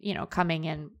that, you know, coming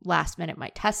in last minute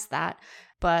might test that,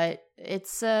 but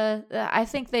it's I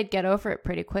think they'd get over it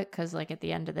pretty quick, because like at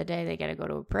the end of the day they got to go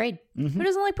to a parade. Who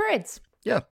doesn't like parades?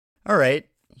 Yeah. All right,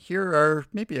 Here are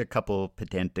maybe a couple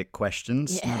pedantic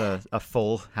questions. Yeah. Not a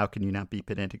full how can you not be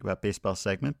pedantic about baseball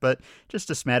segment, but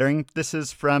just a smattering. This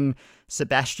is from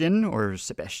Sebastian, or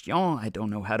Sebastian. I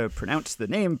don't know how to pronounce the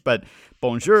name, but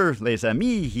bonjour les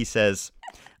amis, he says.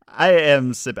 I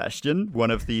am Sebastian,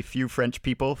 one of the few French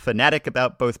people fanatic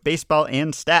about both baseball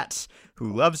and stats,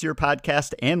 who loves your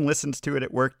podcast and listens to it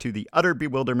at work to the utter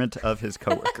bewilderment of his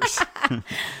coworkers.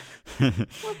 Well,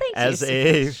 thank As you,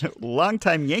 a Sebastian.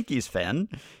 longtime Yankees fan,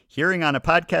 hearing on a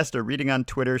podcast or reading on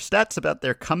Twitter stats about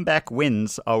their comeback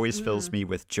wins always fills me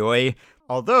with joy.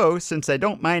 Although, since I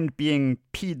don't mind being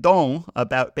pedant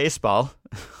about baseball,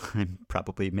 I'm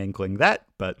probably mangling that,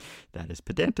 but that is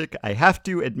pedantic, I have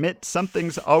to admit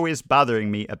something's always bothering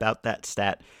me about that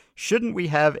stat. Shouldn't we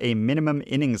have a minimum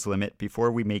innings limit before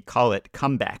we may call it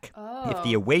comeback? If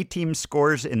the away team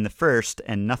scores in the first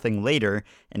and nothing later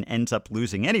and ends up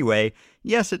losing anyway,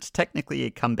 yes, it's technically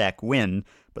a comeback win,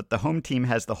 but the home team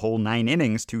has the whole 9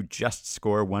 innings to just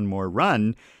score one more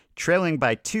run. Trailing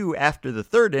by 2 after the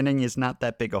third inning is not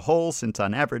that big a hole, since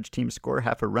on average teams score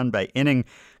half a run by inning.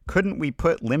 Couldn't we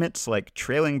put limits like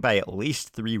trailing by at least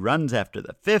 3 runs after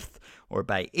the 5th, or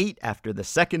by 8 after the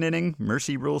second inning,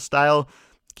 mercy rule style?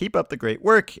 Keep up the great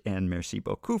work, and merci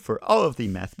beaucoup for all of the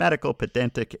mathematical,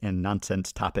 pedantic, and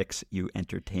nonsense topics you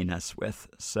entertain us with.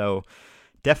 So,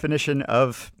 definition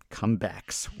of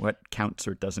comebacks. What counts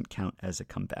or doesn't count as a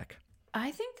comeback? I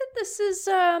think that this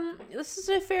is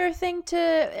a fair thing to,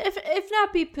 if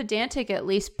not be pedantic, at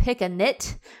least pick a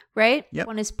nit, right? Yep.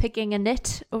 One is picking a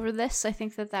nit over this. I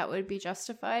think that would be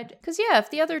justified. Because yeah, if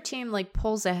the other team like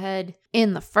pulls ahead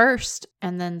in the first,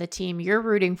 and then the team you're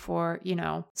rooting for,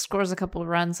 scores a couple of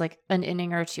runs like an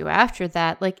inning or two after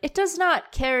that, like it does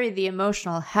not carry the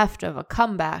emotional heft of a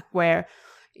comeback where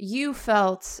you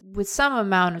felt with some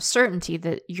amount of certainty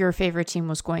that your favorite team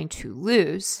was going to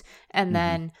lose, and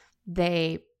then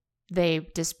they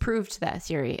disproved that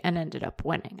theory and ended up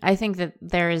winning. I think that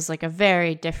there is like a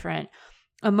very different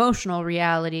emotional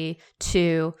reality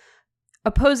to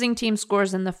opposing team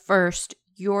scores in the first,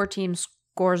 your team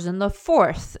scores in the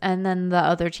fourth, and then the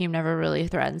other team never really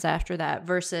threatens after that,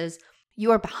 versus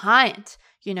you're behind,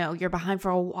 you're behind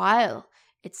for a while.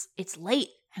 It's late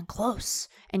and close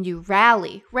and you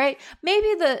rally, right?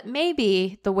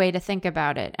 Maybe the way to think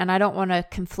about it, and I don't want to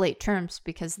conflate terms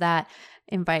because that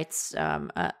invites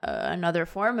another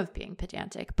form of being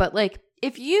pedantic, but like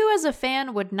if you as a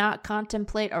fan would not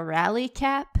contemplate a rally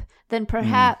cap, then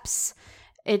perhaps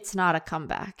it's not a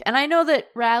comeback. And I know that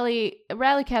rally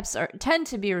caps tend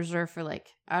to be reserved for like,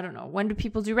 I don't know, when do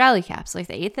people do rally caps? Like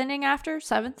the 8th inning after?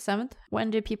 7th?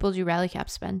 When do people do rally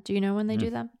caps, Ben? Do you know when they do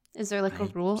them? Is there like a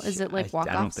rule? Is it like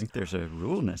walk-offs? I don't think there's a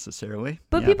rule necessarily.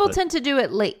 But people tend to do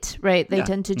it late, right? They Yeah.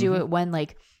 tend to do it when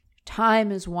like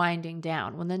time is winding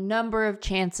down, when the number of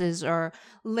chances are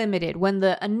limited, when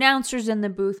the announcers in the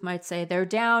booth might say they're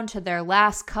down to their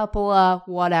last couple of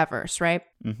whatevers, right?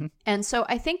 And so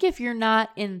I think if you're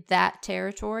not in that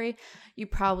territory, you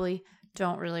probably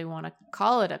don't really want to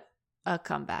call it a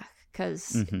comeback,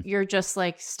 because you're just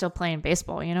like still playing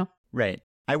baseball, Right.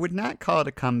 I would not call it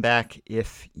a comeback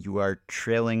if you are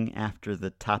trailing after the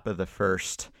top of the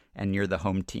first and you're the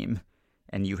home team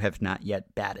and you have not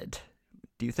yet batted.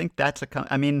 Do you think that's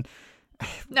I mean,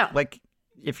 No. like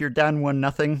if you're down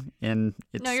 1-0 and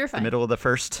it's No, you're the fine. middle of the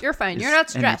first, You're fine. You're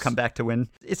not and you stressed. come back to win.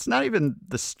 It's not even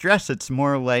the stress. It's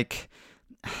more like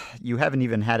you haven't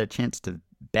even had a chance to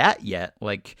bat yet.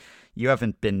 Like you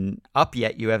haven't been up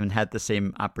yet. You haven't had the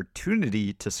same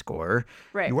opportunity to score.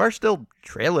 Right. You are still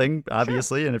trailing,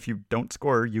 obviously, and if you don't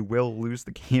score, you will lose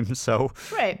the game. So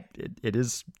Right. it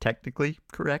is technically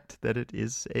correct that it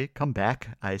is a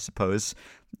comeback, I suppose.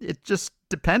 It just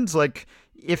depends. Like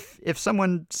if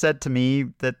someone said to me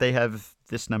that they have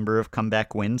this number of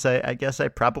comeback wins, I guess I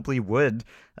probably would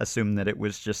assume that it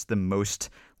was just the most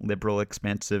liberal,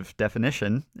 expansive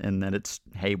definition, and that it's,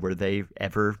 hey, were they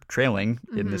ever trailing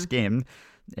in this game,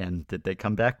 and did they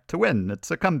come back to win? It's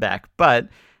a comeback. But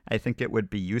I think it would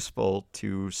be useful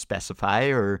to specify,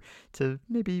 or to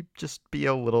maybe just be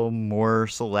a little more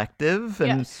selective.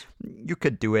 And Yes. you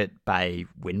could do it by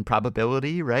win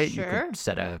probability, right? You Sure. could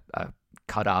set a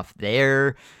cutoff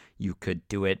there. You could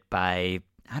do it by,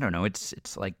 I don't know, it's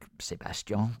like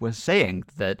Sebastian was saying,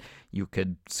 that you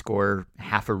could score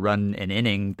half a run an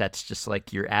inning. That's just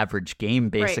like your average game,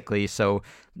 basically. So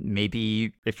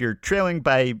maybe if you're trailing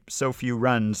by so few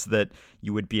runs that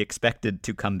you would be expected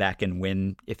to come back and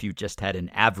win if you just had an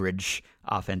average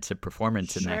offensive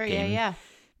performance in that Sure, game. yeah.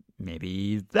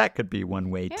 Maybe that could be one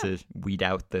way Yeah. to weed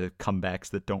out the comebacks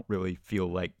that don't really feel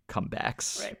like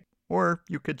comebacks. Right. Or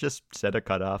you could just set a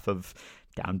cutoff of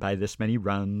down by this many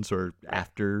runs or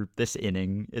after this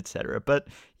inning, etc. But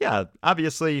yeah,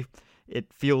 obviously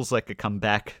it feels like a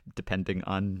comeback depending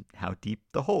on how deep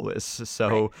the hole is.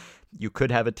 So you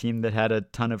could have a team that had a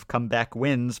ton of comeback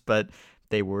wins, but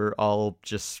they were all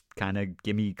just kind of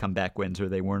gimme comeback wins, or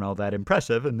they weren't all that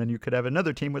impressive. And then you could have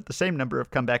another team with the same number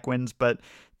of comeback wins, but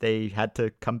they had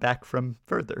to come back from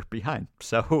further behind.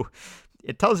 So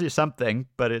it tells you something,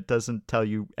 but it doesn't tell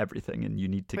you everything, and you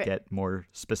need to get more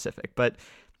specific. But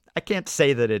I can't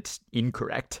say that it's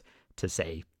incorrect to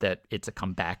say that it's a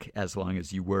comeback as long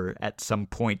as you were at some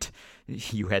point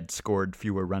you had scored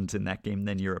fewer runs in that game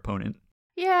than your opponent.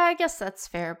 Yeah, I guess that's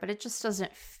fair, but it just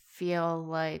doesn't feel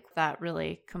like that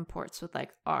really comports with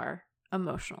like our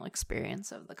emotional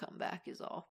experience of the comeback is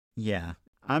all. Yeah.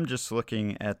 I'm just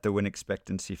looking at the win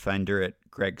expectancy finder at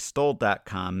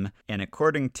gregstoll.com, and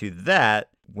according to that,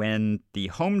 when the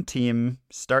home team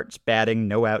starts batting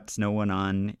no outs, no one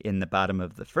on in the bottom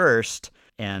of the first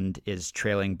and is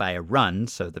trailing by a run,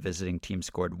 so the visiting team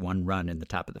scored 1 run in the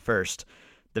top of the first,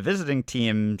 the visiting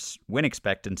team's win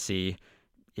expectancy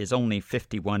is only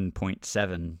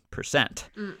 51.7%,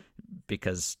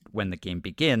 because when the game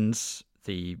begins,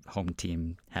 the home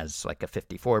team has like a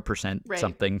 54%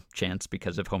 something chance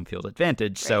because of home field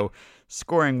advantage. So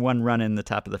scoring 1 run in the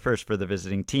top of the first for the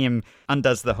visiting team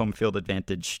undoes the home field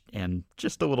advantage and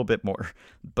just a little bit more.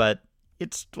 But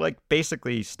it's like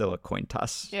basically still a coin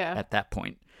toss at that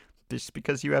point. Just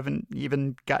because you haven't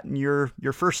even gotten your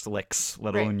first licks,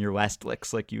 let alone your last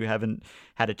licks. Like you haven't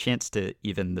had a chance to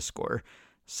even the score.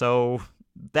 So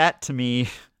that to me,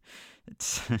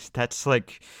 that's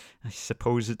like, I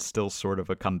suppose it's still sort of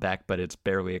a comeback, but it's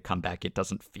barely a comeback. It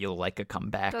doesn't feel like a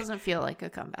comeback. Doesn't feel like a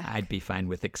comeback. I'd be fine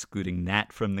with excluding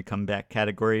that from the comeback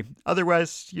category.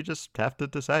 Otherwise, you just have to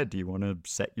decide. Do you want to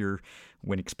set your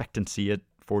win expectancy at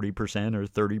 40% or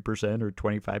 30% or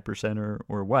 25%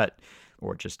 or what?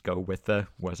 Or just go with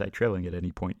was I trailing at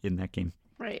any point in that game?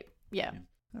 Right. Yeah.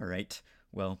 All right.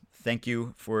 Well, thank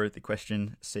you for the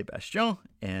question, Sébastien.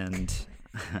 And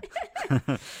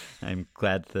I'm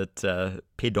glad that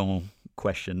pedant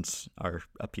questions are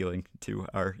appealing to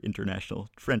our international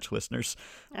French listeners,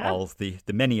 all the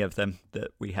many of them that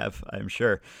we have, I'm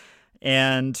sure.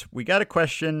 And we got a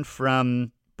question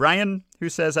from Brian, who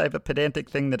says, I have a pedantic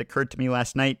thing that occurred to me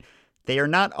last night. They are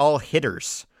not all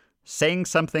hitters. Saying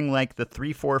something like the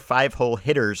 3-4-5 hole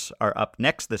hitters are up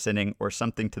next this inning or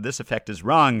something to this effect is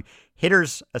wrong.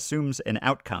 Hitters assumes an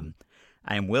outcome.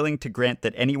 I am willing to grant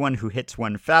that anyone who hits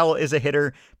one foul is a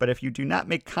hitter, but if you do not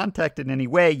make contact in any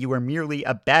way, you are merely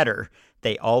a batter.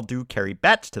 They all do carry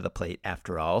bats to the plate,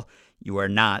 after all. You are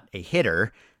not a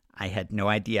hitter. I had no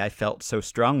idea I felt so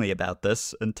strongly about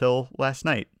this until last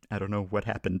night. I don't know what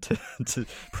happened to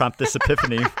prompt this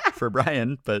epiphany for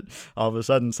Brian, but all of a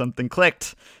sudden something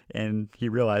clicked and he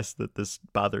realized that this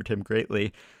bothered him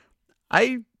greatly.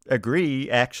 I agree,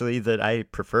 actually, that I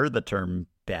prefer the term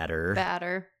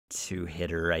batter to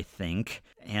hitter, I think.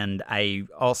 And I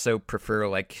also prefer,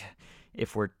 like,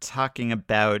 if we're talking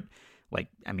about, like,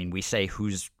 I mean, we say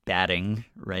who's batting,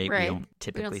 right? We don't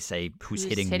typically say who's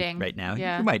hitting right now.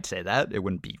 Yeah. You might say that. It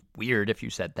wouldn't be weird if you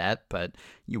said that, but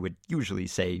you would usually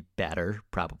say batter,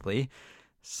 probably.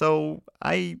 So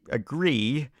I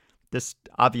agree. This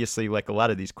obviously, like a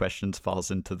lot of these questions, falls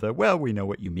into the, well, we know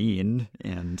what you mean,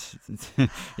 and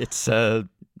it's a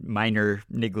minor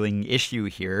niggling issue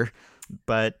here.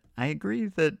 But I agree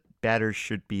that batters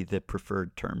should be the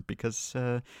preferred term because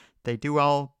they do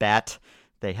all bat.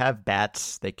 They have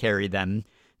bats. They carry them.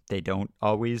 They don't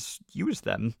always use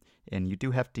them. And you do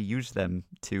have to use them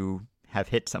to have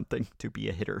hit something, to be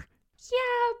a hitter.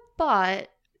 Yeah, but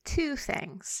 2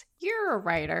 things. You're a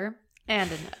writer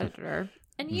and an editor,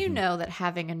 and you know that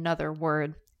having another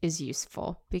word is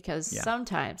useful because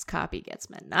sometimes copy gets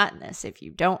monotonous if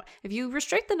you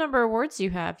restrict the number of words you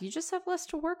have, you just have less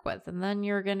to work with, and then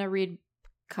you're going to read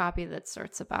copy that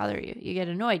starts to bother you. You get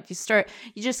annoyed. You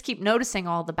just keep noticing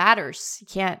all the batters. You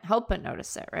can't help but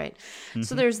notice it, right?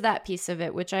 So there's that piece of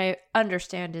it, which I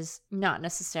understand is not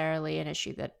necessarily an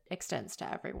issue that extends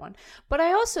to everyone. But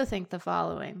I also think the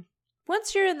following.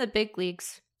 Once you're in the big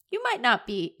leagues, you might not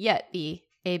be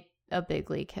a big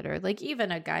league hitter. Like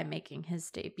even a guy making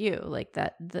his debut, like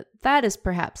that is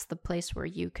perhaps the place where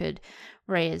you could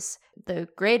raise the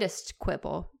greatest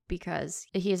quibble because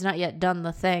he has not yet done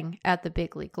the thing at the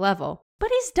big league level.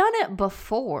 But he's done it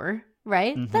before,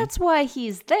 right? That's why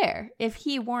he's there. If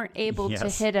he weren't able to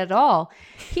hit at all,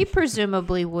 he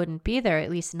presumably wouldn't be there,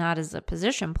 at least not as a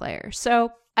position player.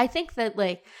 So I think that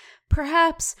like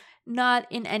perhaps not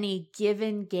in any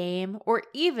given game or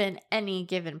even any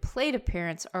given plate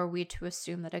appearance are we to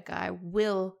assume that a guy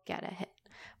will get a hit.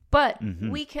 But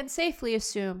we can safely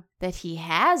assume that he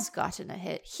has gotten a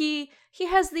hit. He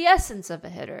has the essence of a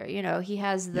hitter. You know, he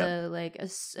has the like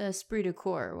esprit de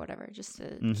corps or whatever, just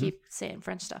to keep saying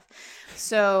French stuff.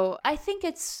 So I think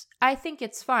it's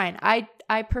fine.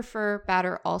 I prefer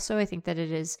batter also. I think that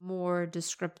it is more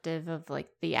descriptive of like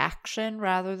the action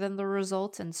rather than the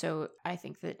result. And so I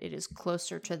think that it is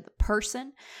closer to the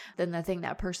person than the thing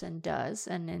that person does.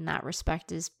 And in that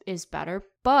respect is better.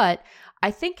 But I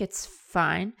think it's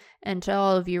fine. And to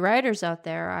all of you writers out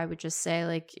there, I would just say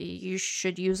like you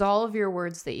should use all of your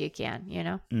words that you can, you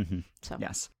know? So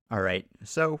Yes. All right.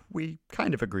 So we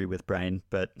kind of agree with Brian,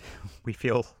 but we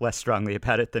feel less strongly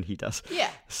about it than he does. Yeah.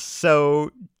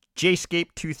 So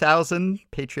Jscape 2000,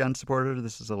 Patreon supporter,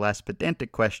 this is the last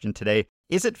pedantic question today.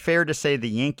 Is it fair to say the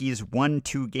Yankees won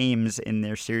 2 games in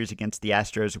their series against the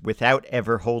Astros without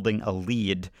ever holding a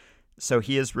lead? So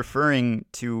he is referring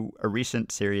to a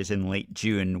recent series in late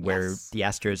June where the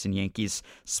Astros and Yankees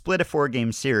split a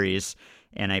 4-game series.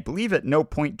 And I believe at no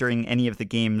point during any of the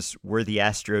games were the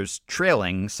Astros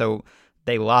trailing. So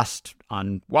they lost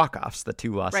on walk-offs. The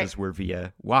 2 losses were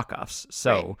via walk-offs.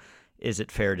 So is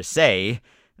it fair to say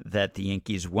that the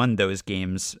Yankees won those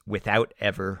games without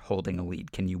ever holding a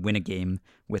lead? Can you win a game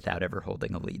without ever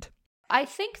holding a lead? I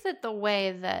think that the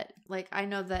way that, like, I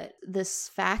know that this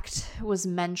fact was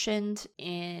mentioned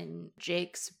in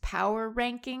Jake's power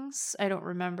rankings. I don't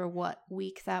remember what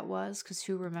week that was, because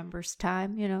who remembers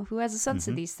time? You know, who has a sense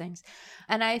of these things?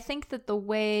 And I think that the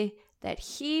way that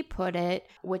he put it,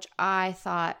 which I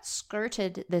thought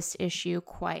skirted this issue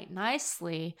quite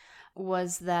nicely,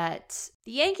 was that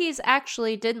the Yankees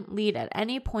actually didn't lead at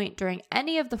any point during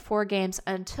any of the 4 games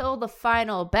until the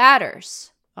final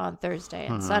batters on Thursday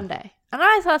and Sunday. And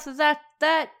I thought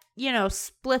that you know,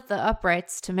 split the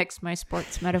uprights, to mix my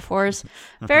sports metaphors,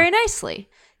 very nicely.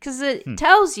 Because it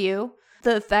tells you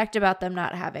the fact about them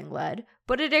not having led,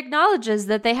 but it acknowledges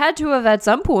that they had to have at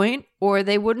some point, or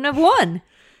they wouldn't have won.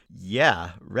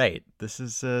 Yeah, right. This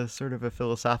is sort of a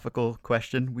philosophical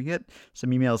question. We get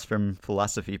some emails from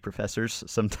philosophy professors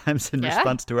sometimes in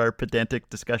response to our pedantic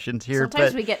discussions here.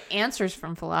 Sometimes we get answers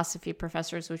from philosophy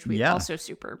professors, which we also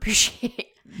super appreciate.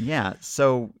 Yeah,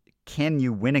 so can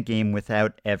you win a game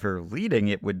without ever leading?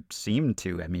 It would seem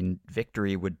to. I mean,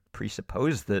 victory would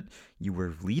presuppose that you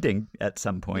were leading at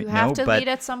some point. You have to lead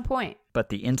at some point. But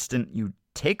the instant you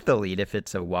take the lead, if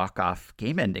it's a walk-off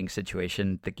game-ending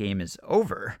situation, the game is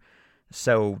over.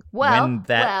 So when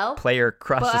that player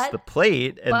crosses the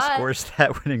plate and scores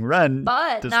that winning run,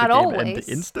 does not the game always end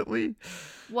instantly?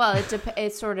 Well,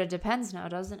 it sort of depends now,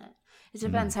 doesn't it? It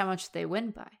depends how much they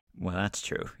win by. Well, that's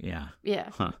true. Yeah. Yeah.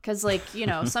 Because, like, you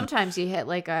know, sometimes you hit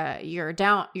like you're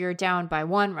down by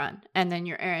 1 run, and then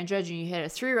you're Aaron Judge and you hit a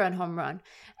 3-run home run,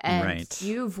 and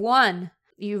you've won.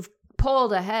 You've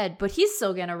pulled ahead, but he's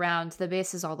still going to round the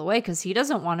bases all the way because he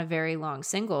doesn't want a very long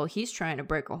single. He's trying to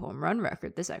break a home run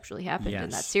record. This actually happened in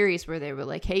that series where they were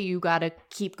like, hey, you got to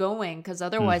keep going because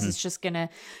otherwise it's just going to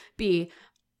be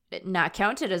not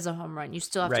counted as a home run. You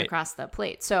still have to cross the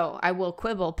plate. So I will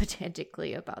quibble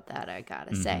pedantically about that, I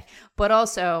gotta say. But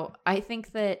also, I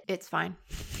think that it's fine.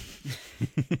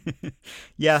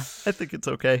 Yeah, I think it's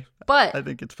okay. But I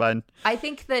think it's fine. I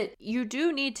think that you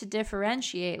do need to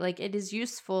differentiate. Like, it is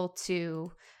useful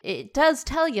to, it does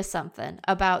tell you something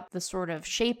about the sort of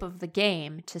shape of the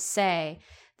game to say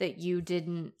that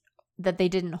they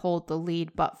didn't hold the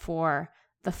lead but for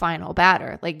the final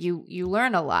batter. Like, you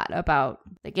learn a lot about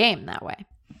the game that way.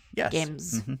 Yes.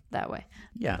 Games that way.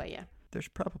 Yeah. But yeah. There's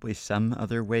probably some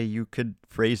other way you could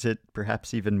phrase it,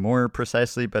 perhaps even more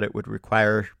precisely, but it would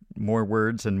require more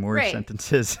words and more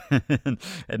sentences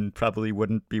and probably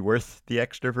wouldn't be worth the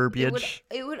extra verbiage.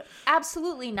 It would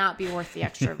absolutely not be worth the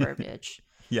extra verbiage.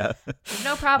 Yeah. There's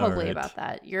no probably about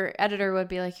that. Your editor would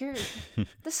be like,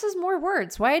 this is more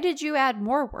words. Why did you add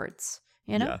more words?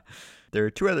 You know? Yeah. There are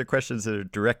 2 other questions that are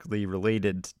directly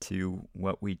related to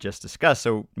what we just discussed.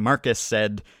 So Marcus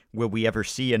said, will we ever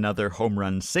see another home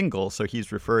run single? So he's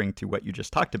referring to what you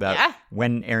just talked about. Yeah.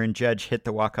 When Aaron Judge hit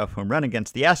the walk-off home run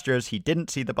against the Astros, he didn't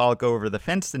see the ball go over the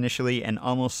fence initially and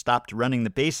almost stopped running the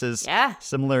bases. Yeah.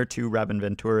 Similar to Robin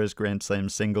Ventura's Grand Slam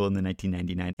single in the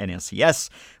 1999 NLCS,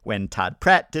 when Todd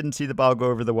Pratt didn't see the ball go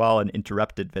over the wall and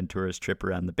interrupted Ventura's trip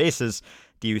around the bases.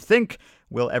 Do you think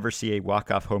we'll ever see a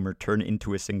walk-off homer turn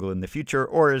into a single in the future,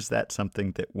 or is that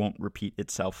something that won't repeat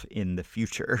itself in the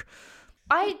future?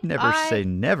 Never say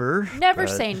never. Never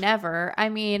but... say never. I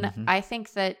mean, I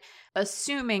think that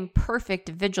assuming perfect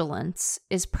vigilance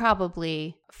is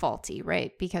probably faulty,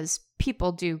 right? Because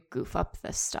people do goof up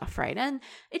this stuff, right? And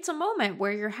it's a moment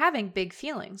where you're having big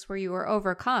feelings, where you are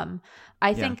overcome.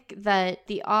 I think that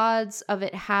the odds of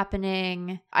it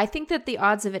happening,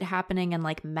 and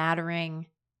like mattering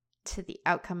to the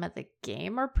outcome of the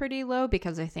game are pretty low,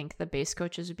 because I think the base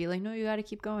coaches would be like, no, you got to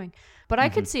keep going. But I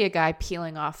could see a guy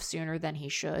peeling off sooner than he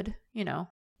should, you know?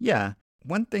 Yeah.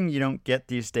 One thing you don't get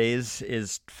these days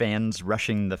is fans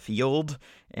rushing the field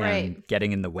and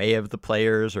getting in the way of the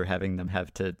players or having them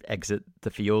have to exit the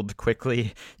field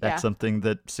quickly. That's something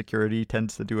that security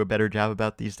tends to do a better job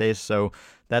about these days. So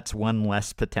that's one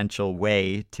less potential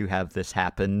way to have this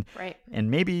happen. Right.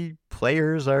 And maybe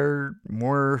players are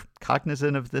more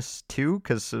cognizant of this too,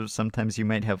 because sometimes you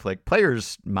might have like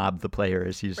players mob the player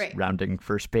as he's rounding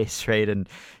first base, right? And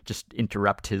just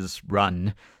interrupt his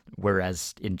run.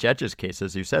 Whereas in Judge's case,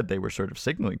 as you said, they were sort of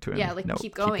signaling to him. Yeah, like, no,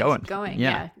 keep going.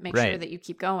 Yeah, make sure that you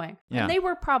keep going. Yeah. And they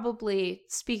were probably,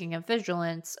 speaking of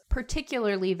vigilance,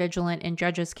 particularly vigilant in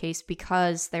Judge's case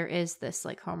because there is this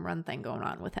like home run thing going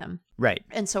on with him. Right.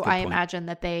 And so I imagine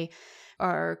that they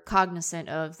are cognizant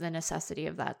of the necessity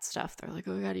of that stuff. They're like,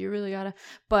 oh God, you really gotta.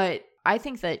 But I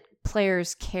think that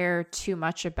players care too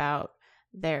much about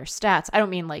their stats. I don't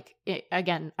mean I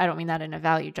don't mean that in a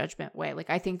value judgment way. Like,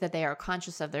 I think that they are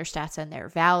conscious of their stats and their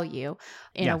value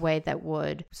in a way that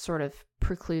would sort of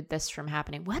preclude this from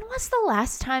happening. When was the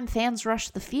last time fans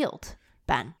rushed the field,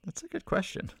 Ben? That's a good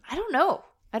question. I don't know.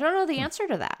 I don't know the answer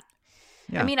to that.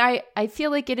 Yeah. I mean, I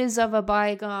feel like it is of a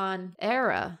bygone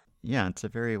era. Yeah, it's a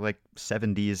very like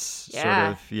 70s sort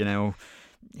of,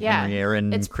 Henry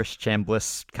Aaron, Chris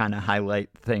Chambliss kind of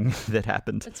highlight thing that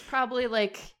happened. It's probably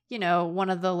like, one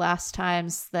of the last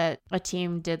times that a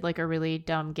team did like a really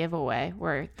dumb giveaway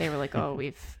where they were like, oh,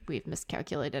 we've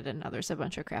miscalculated and now there's a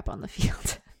bunch of crap on the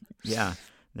field. Yeah.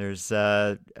 There's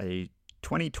a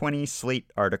 2020 Slate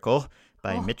article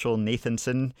by Mitchell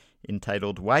Nathanson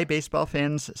entitled Why Baseball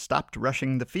Fans Stopped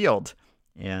Rushing the Field.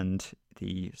 And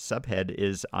the subhead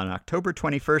is, on October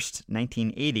 21st,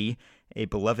 1980, a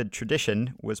beloved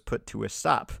tradition was put to a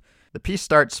stop. The piece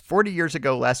starts, 40 years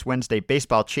ago last Wednesday,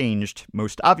 baseball changed.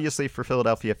 Most obviously for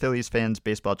Philadelphia Phillies fans,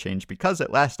 baseball changed because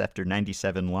at last, after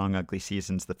 97 long, ugly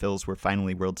seasons, the Phils were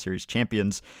finally World Series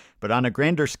champions. But on a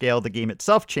grander scale, the game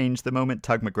itself changed the moment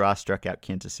Tug McGraw struck out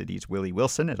Kansas City's Willie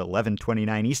Wilson at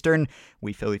 11:29 Eastern.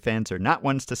 We Philly fans are not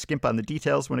ones to skimp on the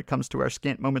details when it comes to our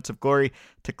scant moments of glory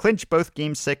to clinch both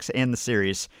Game 6 and the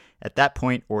series. At that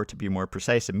point, or to be more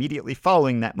precise, immediately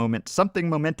following that moment, something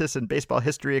momentous in baseball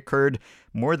history occurred.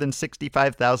 More than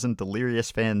 65,000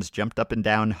 delirious fans jumped up and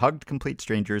down, hugged complete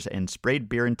strangers, and sprayed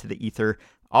beer into the ether,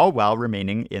 all while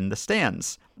remaining in the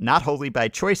stands. Not wholly by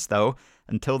choice, though.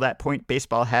 Until that point,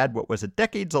 baseball had what was a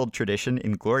decades-old tradition,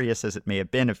 inglorious as it may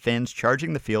have been, of fans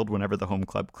charging the field whenever the home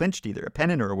club clinched either a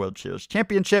pennant or a World Series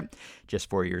championship. Just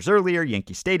 4 years earlier,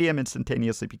 Yankee Stadium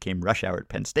instantaneously became rush hour at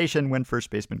Penn Station when first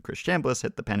baseman Chris Chambliss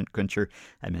hit the pennant clincher.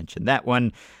 I mentioned that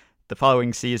one. The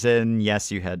following season,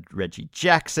 yes, you had Reggie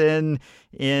Jackson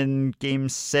in Game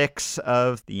 6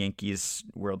 of the Yankees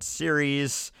World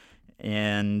Series.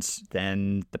 And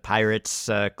then the Pirates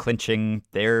clinching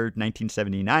their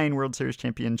 1979 World Series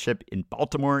championship in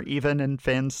Baltimore even, and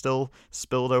fans still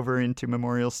spilled over into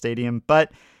Memorial Stadium.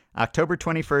 But October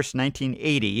 21st,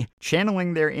 1980,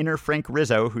 channeling their inner Frank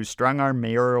Rizzo, whose strong-arm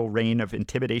mayoral reign of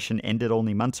intimidation ended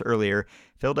only months earlier,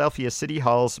 Philadelphia City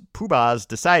Hall's poobahs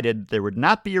decided there would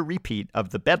not be a repeat of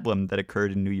the bedlam that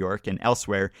occurred in New York and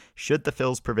elsewhere should the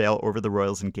Phils prevail over the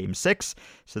Royals in Game 6,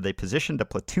 so they positioned a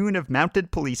platoon of mounted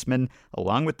policemen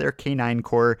along with their K-9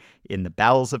 corps in the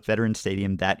bowels of Veterans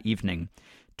Stadium that evening.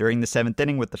 During the seventh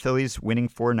inning, with the Phillies winning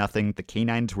 4-0, the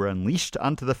Canines were unleashed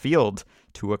onto the field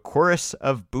to a chorus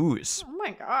of boos. Oh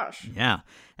my gosh. Yeah.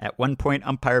 At one point,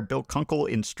 umpire Bill Kunkel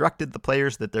instructed the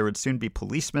players that there would soon be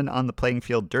policemen on the playing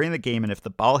field during the game, and if the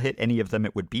ball hit any of them,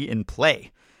 it would be in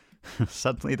play.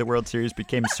 Suddenly, the World Series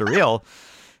became surreal.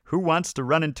 Who wants to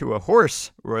run into a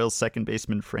horse? Royals second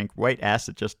baseman Frank White asked.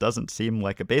 It just doesn't seem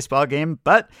like a baseball game,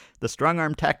 but the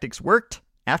strong-arm tactics worked.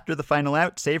 After the final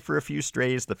out, save for a few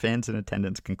strays, the fans in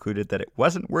attendance concluded that it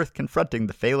wasn't worth confronting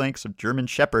the phalanx of German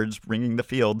shepherds ringing the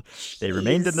field. They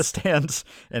remained in the stands,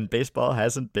 and baseball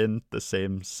hasn't been the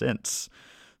same since.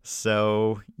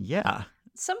 So, yeah.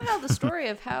 Somehow the story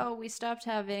of how we stopped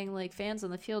having like fans on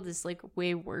the field is like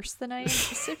way worse than I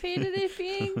anticipated it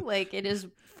being. Like, it is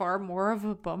far more of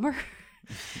a bummer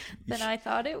than I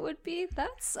thought it would be.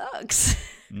 That sucks.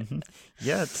 Mm-hmm.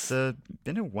 Yeah, it's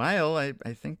been a while. I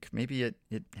think maybe it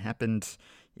happened,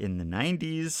 in the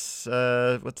 90s.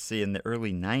 Let's see, in the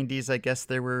early 90s, I guess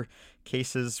there were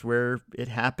cases where it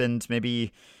happened.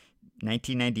 Maybe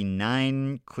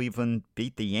 1999, Cleveland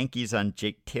beat the Yankees on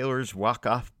Jake Taylor's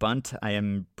walk-off bunt. I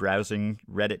am browsing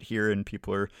Reddit here, and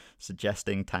people are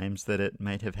suggesting times that it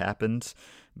might have happened.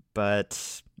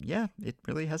 But yeah, it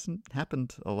really hasn't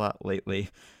happened a lot lately.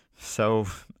 So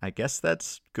I guess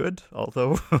that's good,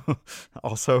 although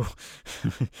also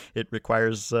it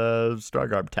requires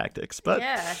strong arm tactics. But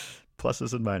Yeah.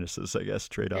 pluses and minuses, I guess,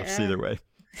 trade-offs either way.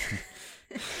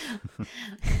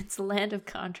 It's a land of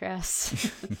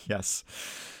contrasts. Yes.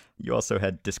 You also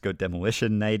had Disco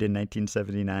Demolition Night in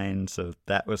 1979, so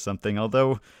that was something.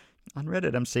 Although on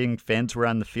Reddit, I'm seeing fans were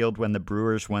on the field when the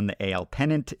Brewers won the AL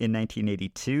pennant in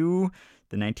 1982.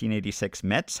 The 1986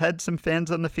 Mets had some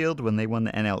fans on the field when they won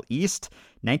the NL East.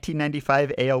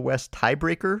 1995 AL West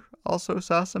tiebreaker also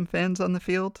saw some fans on the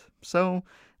field. So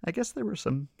I guess there were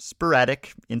some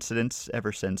sporadic incidents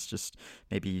ever since, just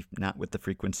maybe not with the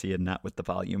frequency and not with the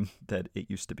volume that it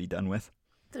used to be done with.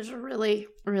 There's a really,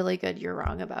 really good You're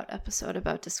Wrong About episode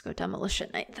about Disco Demolition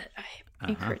Night that I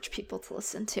encourage people to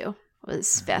listen to. It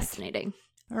was fascinating.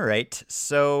 All right,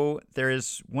 so there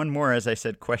is one more, as I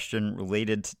said, question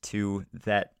related to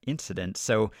that incident.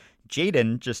 So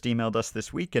Jaden just emailed us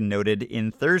this week and noted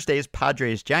in Thursday's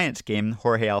Padres-Giants game,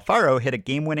 Jorge Alfaro hit a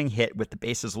game-winning hit with the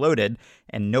bases loaded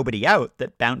and nobody out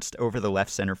that bounced over the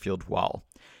left center field wall.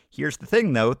 Here's the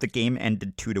thing, though. The game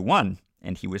ended 2-1,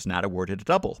 and he was not awarded a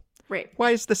double. Right.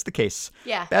 Why is this the case?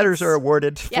 Yeah. Batters are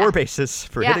awarded 4 bases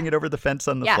for hitting it over the fence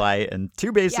on the fly and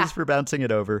 2 bases for bouncing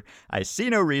it over. I see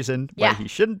no reason why he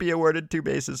shouldn't be awarded 2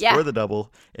 bases for the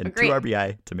double and Agreed. 2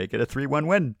 RBI to make it a 3-1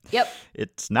 win. Yep.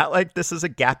 It's not like this is a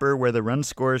gapper where the run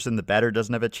scores and the batter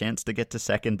doesn't have a chance to get to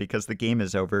second because the game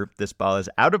is over. This ball is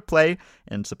out of play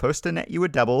and supposed to net you a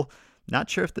double.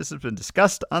 Not sure if this has been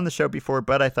discussed on the show before,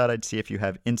 but I thought I'd see if you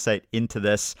have insight into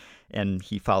this. And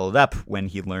he followed up when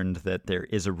he learned that there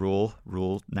is a rule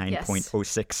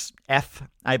 9.06F,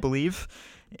 I believe.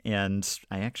 And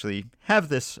I actually have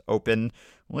this open.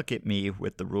 Look at me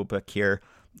with the rule book here.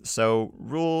 So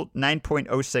rule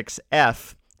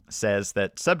 9.06F says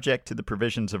that subject to the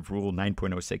provisions of Rule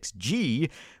 9.06G,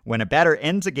 when a batter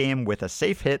ends a game with a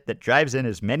safe hit that drives in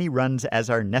as many runs as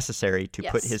are necessary to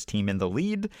put his team in the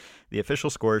lead, the official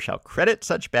scorer shall credit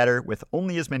such batter with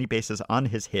only as many bases on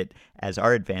his hit as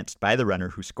are advanced by the runner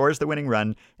who scores the winning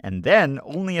run, and then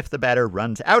only if the batter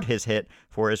runs out his hit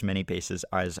for as many bases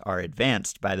as are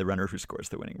advanced by the runner who scores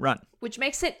the winning run. Which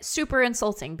makes it super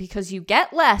insulting because you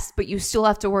get less, but you still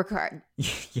have to work hard.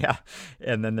 Yeah.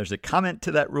 And then there's a comment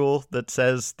to that rule that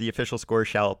says the official scorer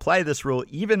shall apply this rule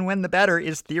even when the batter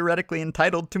is theoretically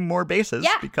entitled to more bases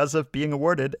because of being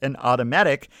awarded an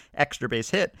automatic extra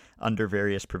base hit under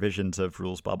various provisions of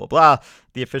rules, blah, blah, blah.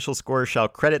 The official scorer shall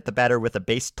credit the batter with a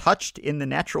base touched in the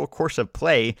natural course of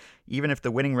play, even if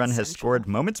the winning run has scored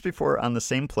moments before on the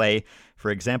same play. For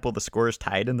example, the score is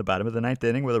tied in the bottom of the 9th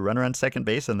inning with a runner on second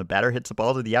base, and the batter hits a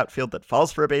ball to the outfield that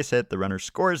falls for a base hit. The runner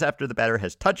scores after the batter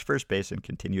has touched first base and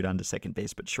continued on to second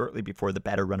base, but shortly before the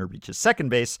batter runner reaches second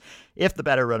base. If the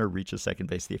batter runner reaches second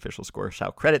base, the official scorer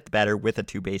shall credit the batter with a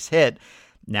 2-base hit.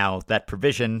 Now, that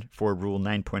provision for Rule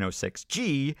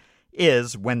 9.06G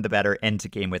is when the batter ends a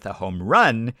game with a home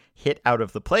run hit out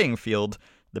of the playing field,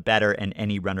 the batter and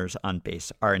any runners on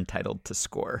base are entitled to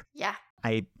score. Yeah.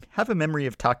 I have a memory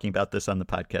of talking about this on the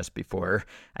podcast before.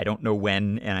 I don't know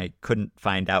when, and I couldn't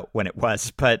find out when it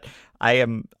was, but I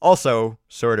am also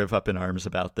sort of up in arms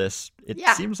about this. It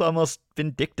seems almost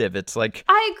vindictive. It's like,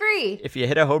 I agree. If you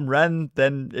hit a home run,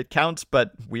 then it counts,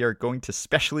 but we are going to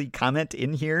specially comment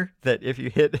in here that if you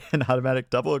hit an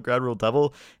automatic double, a ground rule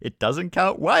double, it doesn't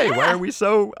count. Why? Yeah. Why are we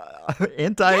so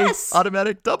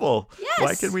anti-automatic double? Yes.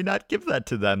 Why can we not give that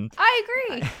to them? I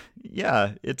agree.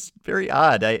 Yeah, it's very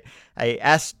odd. I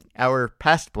asked our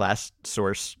Past Blast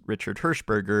source, Richard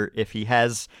Hirschberger, if he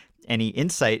has any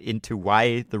insight into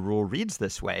why the rule reads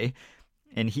this way,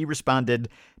 and he responded,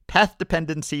 path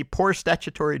dependency, poor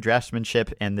statutory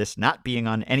draftsmanship, and this not being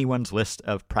on anyone's list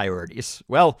of priorities.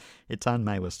 Well, it's on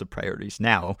my list of priorities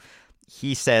now.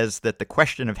 He says that the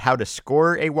question of how to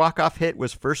score a walk-off hit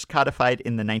was first codified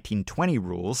in the 1920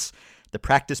 rules. The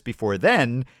practice before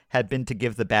then had been to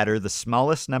give the batter the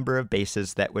smallest number of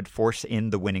bases that would force in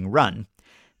the winning run.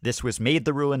 This was made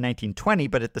the rule in 1920,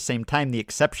 but at the same time, the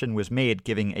exception was made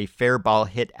giving a fair ball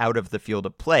hit out of the field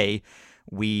of play.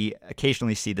 We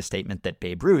occasionally see the statement that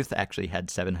Babe Ruth actually had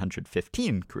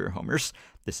 715 career homers.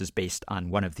 This is based on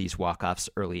one of these walk-offs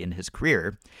early in his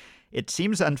career. It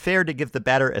seems unfair to give the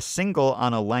batter a single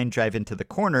on a line drive into the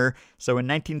corner, so in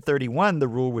 1931 the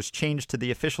rule was changed to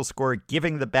the official score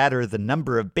giving the batter the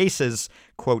number of bases,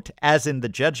 quote, as in the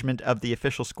judgment of the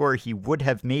official score he would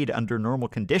have made under normal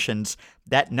conditions,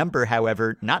 that number,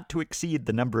 however, not to exceed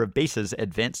the number of bases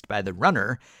advanced by the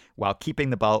runner, while keeping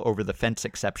the ball over the fence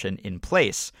exception in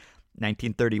place.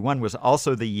 1931 was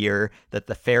also the year that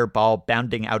the fair ball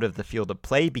bounding out of the field of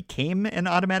play became an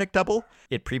automatic double.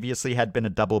 It previously had been a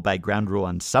double by ground rule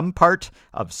on some part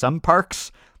of some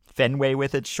parks. Fenway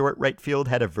with its short right field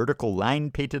had a vertical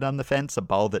line painted on the fence. A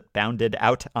ball that bounded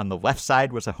out on the left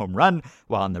side was a home run,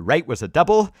 while on the right was a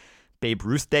double. Babe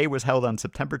Ruth Day was held on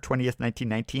September 20th,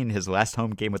 1919, his last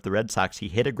home game with the Red Sox. He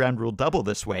hit a ground rule double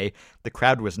this way. The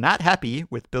crowd was not happy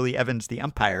with Billy Evans, the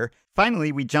umpire.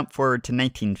 Finally, we jump forward to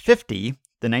 1950.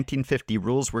 The 1950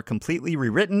 rules were completely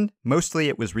rewritten. Mostly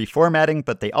it was reformatting,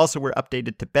 but they also were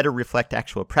updated to better reflect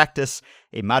actual practice.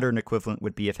 A modern equivalent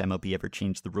would be if MLB ever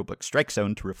changed the rulebook strike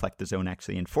zone to reflect the zone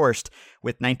actually enforced.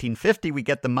 With 1950, we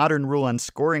get the modern rule on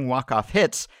scoring walk-off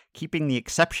hits, keeping the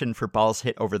exception for balls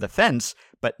hit over the fence,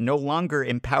 but no longer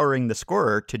empowering the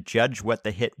scorer to judge what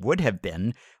the hit would have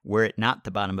been were it not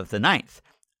the bottom of the ninth.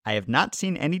 I have not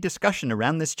seen any discussion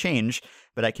around this change,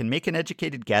 but I can make an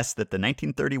educated guess that the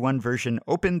 1931 version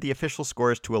opened the official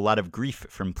scores to a lot of grief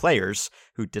from players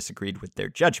who disagreed with their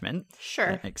judgment. Sure.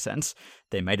 That makes sense.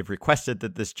 They might have requested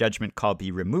that this judgment call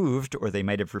be removed, or they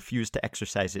might have refused to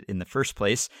exercise it in the first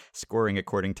place, scoring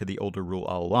according to the older rule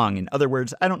all along. In other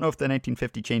words, I don't know if the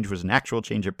 1950 change was an actual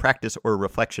change of practice or a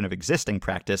reflection of existing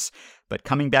practice, but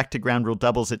coming back to ground rule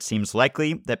doubles, it seems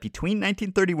likely that between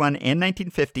 1931 and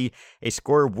 1950, a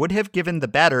scorer would have given the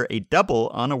batter a double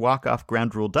on a walk-off ground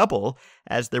rule double,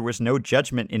 as there was no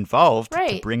judgment involved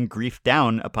to bring grief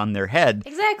down upon their head.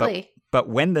 Exactly. But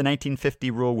when the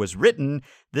 1950 rule was written,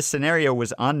 this scenario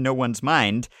was on no one's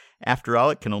mind. After all,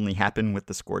 it can only happen with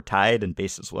the score tied and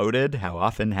bases loaded. How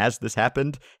often has this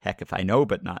happened? Heck if I know,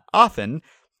 but not often.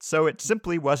 So it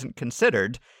simply wasn't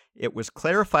considered. It was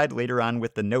clarified later on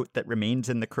with the note that remains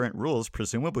in the current rules,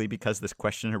 presumably because this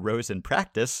question arose in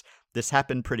practice. This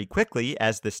happened pretty quickly,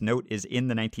 as this note is in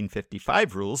the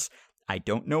 1955 rules. I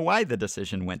don't know why the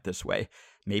decision went this way.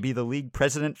 Maybe the league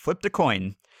president flipped a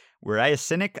coin. Were I a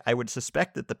cynic, I would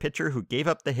suspect that the pitcher who gave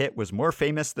up the hit was more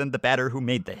famous than the batter who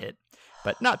made the hit.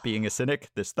 But not being a cynic,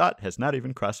 this thought has not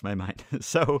even crossed my mind.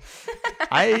 So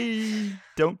I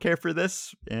don't care for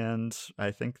this, and I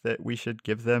think that we should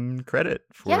give them credit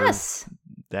for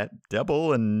that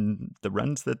double and the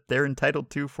runs that they're entitled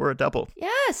to for a double.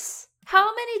 Yes. How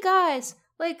many guys,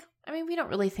 we don't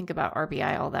really think about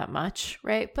RBI all that much,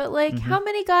 right? But how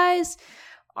many guys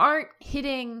aren't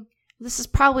hitting... This is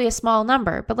probably a small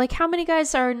number, but how many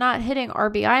guys are not hitting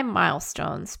RBI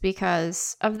milestones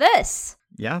because of this?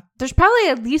 Yeah. There's probably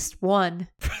at least one.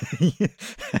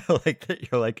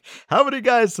 You're like, how many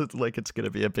guys? It's going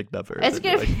to be a big number. It's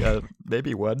going to be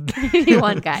maybe one. Maybe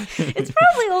one guy. It's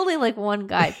probably only one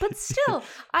guy, but still,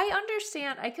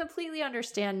 I completely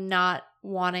understand not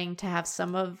wanting to have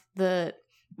some of the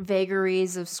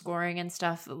vagaries of scoring and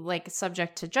stuff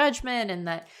subject to judgment, and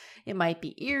that it might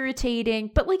be irritating,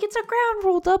 but it's a ground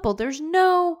rule double.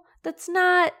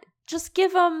 Just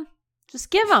give them.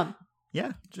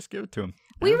 Yeah, just give it to them.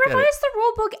 We revise the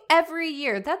rule book every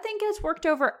year. That thing gets worked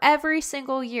over every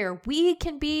single year. We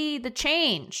can be the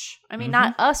change. I mean,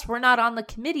 not us. We're not on the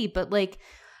committee, but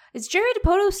is Jerry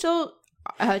DiPoto still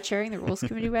chairing the rules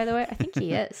committee, by the way? I think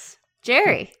he is.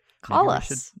 Jerry, call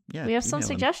us. We have some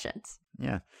suggestions.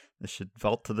 Yeah. This should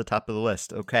vault to the top of the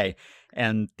list. Okay.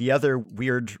 And the other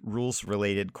weird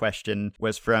rules-related question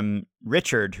was from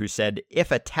Richard, who said,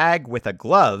 if a tag with a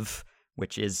glove,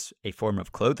 which is a form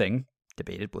of clothing,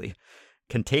 debatably,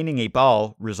 containing a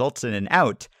ball results in an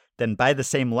out, then by the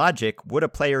same logic, would a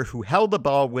player who held a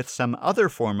ball with some other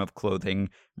form of clothing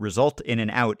result in an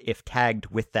out if tagged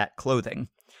with that clothing?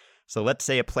 So let's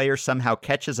say a player somehow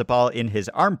catches a ball in his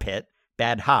armpit,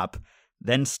 bad hop,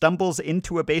 then stumbles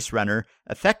into a base runner,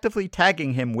 effectively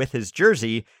tagging him with his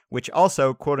jersey, which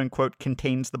also, quote-unquote,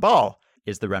 contains the ball.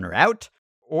 Is the runner out?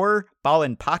 Or ball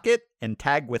in pocket and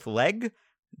tag with leg?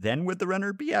 Then would the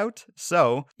runner be out?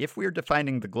 So, if we're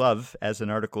defining the glove as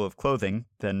an article of clothing,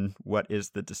 then what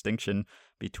is the distinction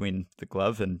between the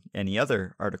glove and any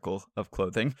other article of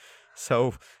clothing?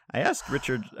 So, I asked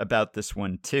Richard about this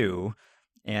one too,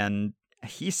 and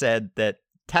he said that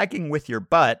tagging with your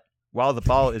butt while the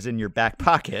ball is in your back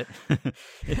pocket,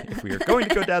 if we are going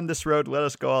to go down this road, let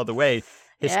us go all the way.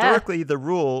 Historically, the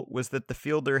rule was that the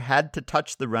fielder had to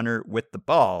touch the runner with the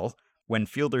ball. When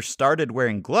fielders started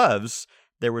wearing gloves,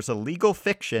 there was a legal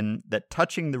fiction that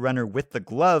touching the runner with the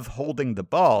glove holding the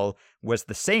ball was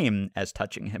the same as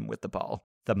touching him with the ball.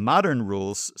 The modern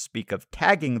rules speak of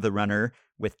tagging the runner,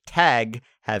 with tag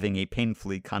having a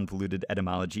painfully convoluted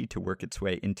etymology to work its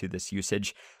way into this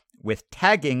usage, with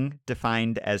tagging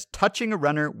defined as touching a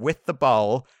runner with the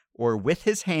ball or with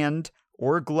his hand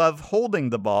or glove holding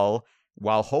the ball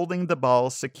while holding the ball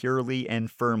securely and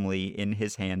firmly in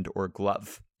his hand or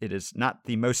glove. It is not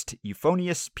the most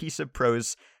euphonious piece of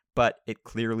prose, but it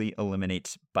clearly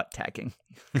eliminates butt tagging.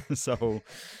 So,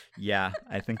 yeah,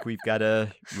 I think we've got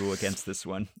to rule against this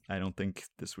one. I don't think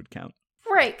this would count.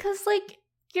 Right, because, like,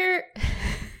 you're...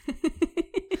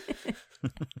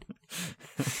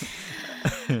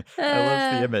 I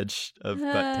love the image of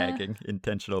butt tagging,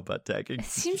 intentional butt tagging. It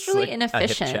seems really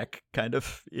inefficient. A hip check, kind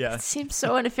of, yeah. It seems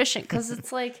so inefficient because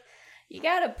it's like, you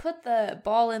got to put the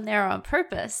ball in there on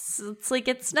purpose. It's like,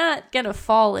 it's not going to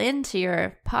fall into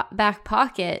your back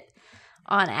pocket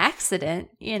on accident,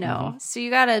 you know? So you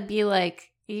got to be like,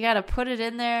 you got to put it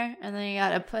in there and then you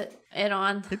got to put it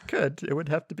on. It could. It would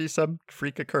have to be some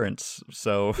freak occurrence.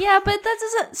 So yeah, but that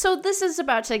doesn't. So this is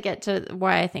about to get to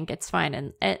why I think it's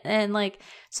fine. And like,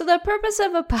 so the purpose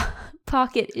of a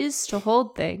pocket is to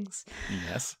hold things.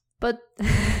 Yes. But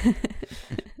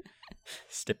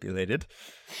stipulated.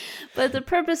 But the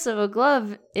purpose of a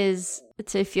glove is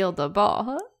to field the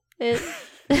ball.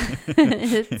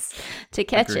 It's to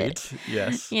catch Agreed. it.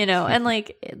 Yes. You know, and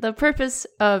like the purpose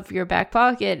of your back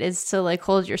pocket is to like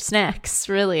hold your snacks,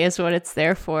 really, is what it's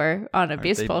there for on a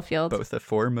baseball field. Both a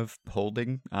form of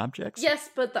holding objects? Yes,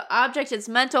 but the object it's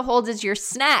meant to hold is your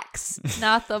snacks,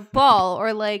 not the ball.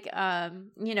 Or like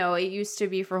you know, it used to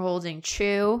be for holding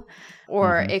chew,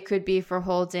 or it could be for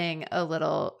holding a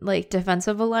little like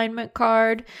defensive alignment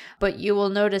card, but you will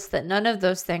notice that none of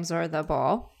those things are the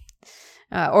ball.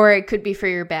 Or it could be for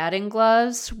your batting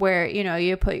gloves, where, you know,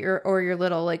 you put your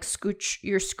little like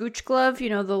scooch glove, you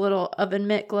know, the little oven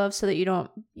mitt glove, so that you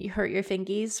hurt your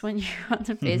fingies when you're on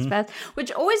the face path,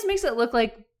 which always makes it look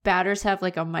like batters have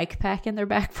like a mic pack in their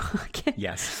back pocket.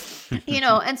 Yes. You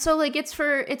know, and so like it's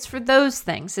for those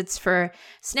things. It's for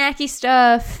snacky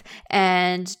stuff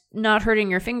and not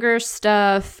hurting your fingers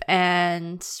stuff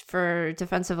and for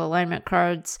defensive alignment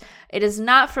cards. It is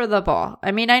not for the ball.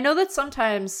 I mean, I know that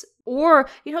sometimes, or,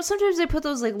 you know, sometimes they put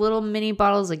those like little mini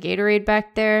bottles of Gatorade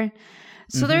back there.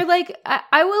 So they're like,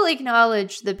 I will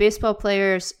acknowledge that baseball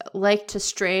players like to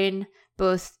strain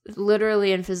both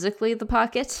literally and physically the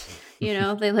pocket. You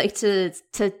know, they like to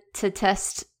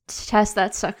test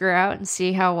that sucker out and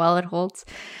see how well it holds.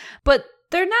 But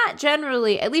they're not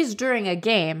generally, at least during a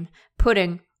game,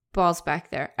 putting balls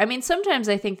back there. I mean, sometimes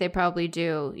I think they probably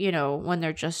do, you know, when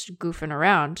they're just goofing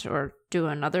around or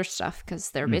doing other stuff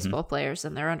because they're baseball players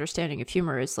and their understanding of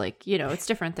humor is like, you know, it's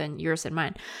different than yours and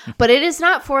mine. But it is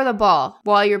not for the ball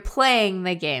while you're playing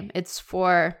the game. It's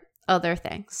for other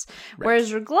things. Right.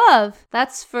 Whereas your glove,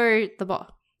 that's for the ball.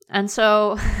 And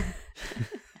so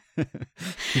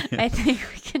I think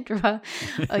we can draw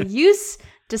a use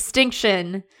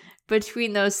distinction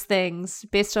between those things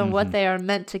based on what they are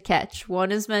meant to catch. One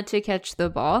is meant to catch the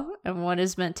ball and one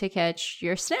is meant to catch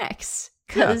your snacks.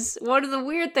 Because one of the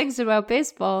weird things about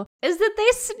baseball is that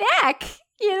they snack.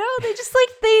 You know, they just like,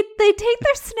 they take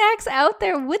their snacks out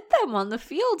there with them on the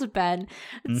field, Ben.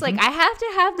 It's like, I have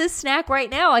to have this snack right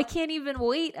now. I can't even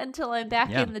wait until I'm back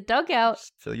in the dugout.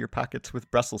 Just fill your pockets with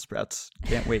Brussels sprouts.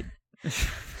 Can't wait.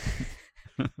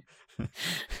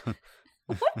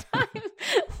 What time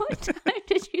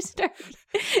did you start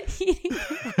eating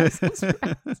Brussels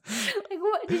sprouts? Like,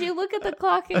 what, did you look at the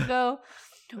clock and go,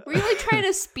 were you like trying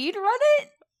to speed run it?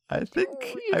 I think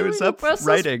I was up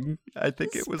writing. I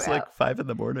think it was like 5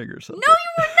 a.m. or something. No,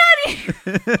 you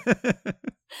were not.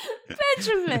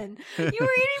 Benjamin, you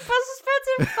were eating Brussels sprouts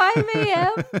at 5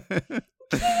 a.m.?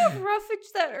 You can't have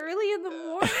roughage that early in the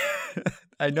morning.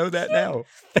 I know that now.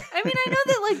 I mean, I know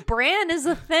that like bran is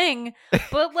a thing,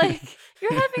 but like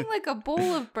you're having like a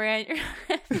bowl of bran. You're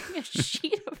having a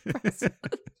sheet of Brussels.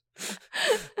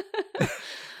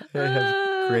 I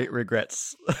have great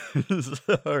regrets.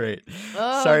 All right.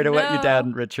 Sorry to let you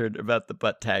down, Richard, about the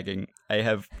butt tagging. I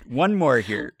have one more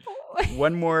here.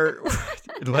 One more,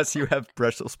 unless you have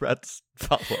Brussels sprouts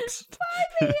follow-ups.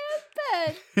 5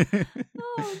 a.m. then.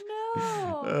 Oh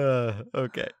no.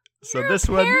 Okay. So You're this a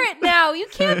parent now. You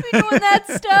can't be doing that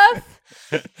stuff.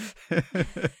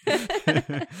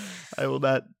 I will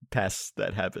not pass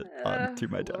that habit on to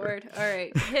my daughter. Lord. All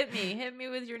right. Hit me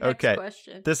with your next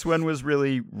question. This one was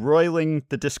really roiling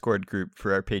the Discord group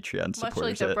for our Patreon supporters.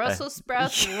 Much like the Brussels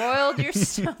sprouts roiled your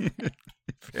stomach.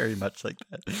 Very much like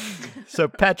that. So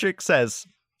Patrick says,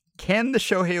 can the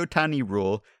Shohei Ohtani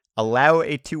rule allow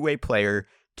a two-way player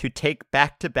to take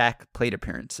back-to-back plate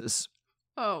appearances.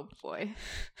 Oh, boy.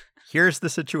 Here's the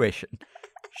situation.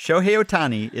 Shohei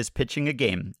Ohtani is pitching a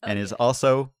game and is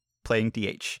also playing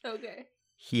DH. Okay.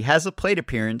 He has a plate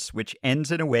appearance which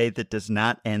ends in a way that does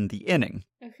not end the inning.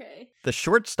 Okay. The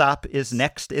shortstop is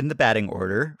next in the batting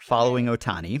order, following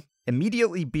Ohtani.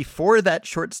 Immediately before that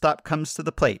shortstop comes to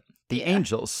the plate, the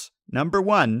Angels, number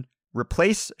 1,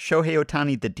 replace Shohei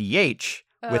Ohtani, the DH,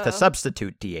 with a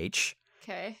substitute DH.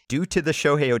 Okay. Due to the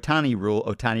Shohei Ohtani rule,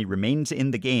 Ohtani remains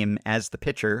in the game as the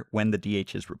pitcher when the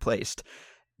DH is replaced.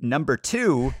 Number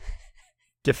 2,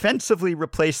 defensively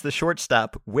replace the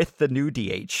shortstop with the new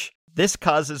DH. This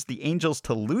causes the Angels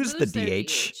to lose the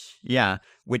DH. Yeah,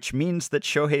 which means that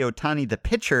Shohei Ohtani, the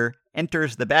pitcher,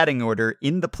 enters the batting order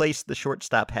in the place the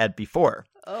shortstop had before.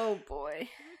 Oh, boy.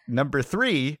 Number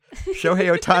 3,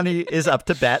 Shohei Ohtani is up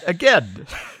to bat again.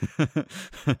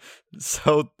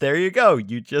 So there you go.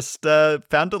 You just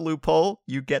found a loophole.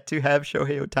 You get to have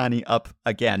Shohei Ohtani up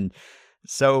again.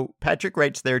 So Patrick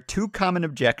writes, there are 2 common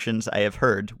objections I have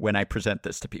heard when I present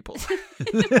this to people.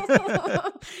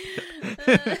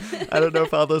 I don't know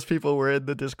if all those people were in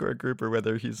the Discord group or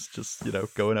whether he's just,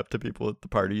 going up to people at the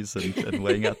parties and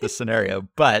laying out this scenario.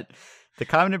 But the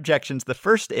common objections, the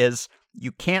first is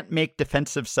you can't make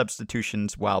defensive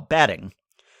substitutions while batting.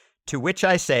 To which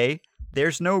I say,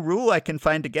 there's no rule I can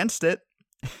find against it.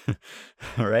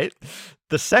 All right.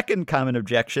 The second common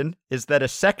objection is that a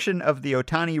section of the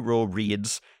Ohtani rule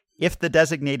reads, if the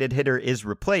designated hitter is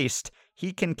replaced,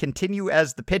 he can continue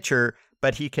as the pitcher,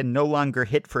 but he can no longer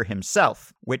hit for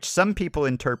himself, which some people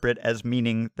interpret as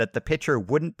meaning that the pitcher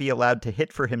wouldn't be allowed to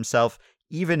hit for himself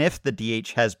even if the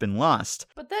DH has been lost.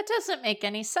 But that doesn't make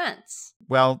any sense.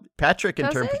 Well, Patrick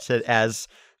interprets it as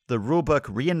the rulebook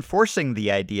reinforcing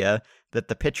the idea that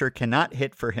the pitcher cannot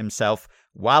hit for himself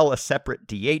while a separate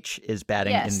DH is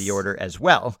batting in the order as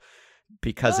well,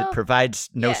 because it provides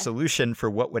no solution for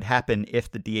what would happen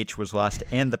if the DH was lost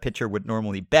and the pitcher would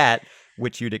normally bat,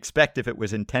 which you'd expect if it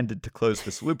was intended to close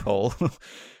this loophole.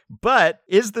 But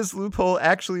is this loophole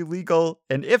actually legal?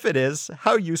 And if it is,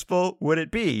 how useful would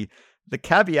it be? The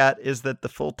caveat is that the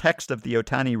full text of the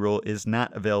Ohtani rule is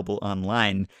not available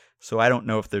online, so I don't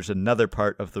know if there's another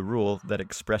part of the rule that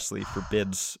expressly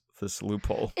forbids this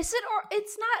loophole. Is it, or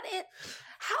it's not it?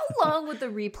 How long would the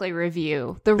replay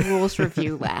review, the rules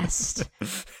review last?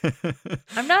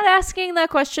 I'm not asking that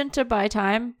question to buy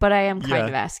time, but I am kind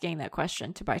of asking that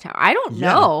question to buy time. I don't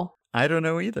know. I don't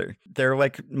know either. There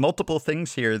are multiple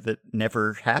things here that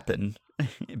never happen,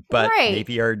 but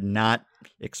maybe are not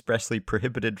expressly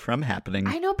prohibited from happening.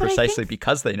 I know, but precisely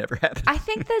because they never happen. I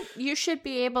think that you should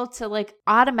be able to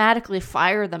automatically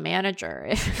fire the manager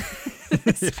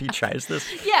if he tries this.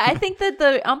 Yeah, I think that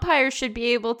the umpire should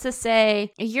be able to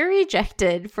say, you're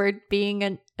ejected for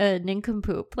being a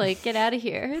nincompoop. Get out of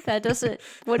here. That doesn't,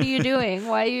 what are you doing?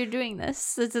 Why are you doing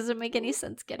this? This doesn't make any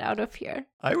sense. Get out of here.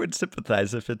 I would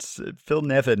sympathize if it's Phil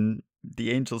Nevin,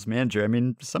 the Angels manager. I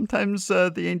mean, sometimes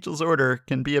the Angels order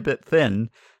can be a bit thin.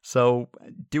 So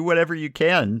do whatever you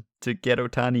can to get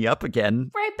Ohtani up again.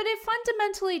 Right, but it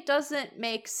fundamentally doesn't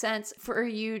make sense for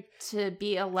you to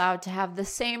be allowed to have the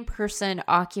same person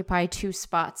occupy 2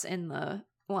 spots in the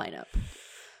lineup.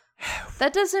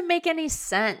 That doesn't make any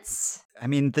sense. I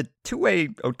mean, the two-way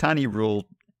Ohtani rule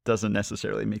doesn't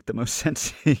necessarily make the most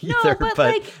sense either.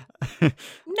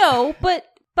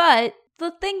 But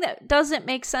the thing that doesn't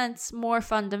make sense more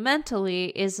fundamentally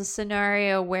is a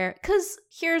scenario where, because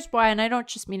here's why, and I don't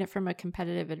just mean it from a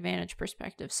competitive advantage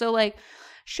perspective. So Shohei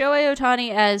Ohtani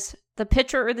as the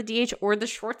pitcher or the DH or the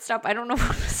shortstop, I don't know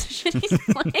what position he's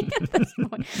playing at this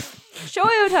point.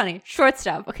 Shohei Ohtani,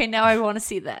 shortstop. Okay, now I want to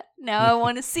see that. Now I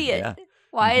want to see it. Yeah.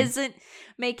 Why isn't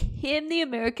make him the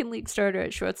American League starter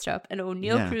at shortstop and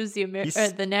O'Neal Cruz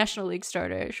the National League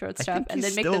starter at shortstop, and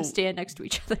then make them stand next to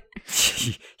each other?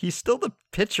 He's still the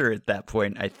pitcher at that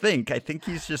point, I think. I think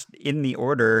he's just in the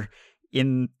order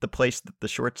in the place that the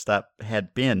shortstop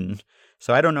had been.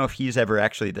 So I don't know if he's ever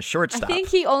actually the shortstop. I think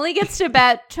he only gets to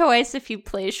bat twice if you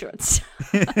play shortstop.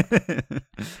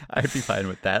 I'd be fine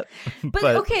with that.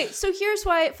 But okay, so here's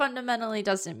why it fundamentally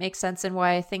doesn't make sense and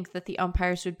why I think that the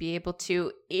umpires would be able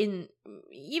to, in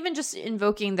even just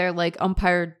invoking their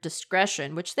umpire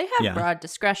discretion, which they have broad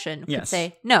discretion, could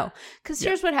say no. Because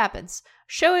here's what happens.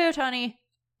 Shohei Ohtani,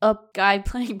 a guy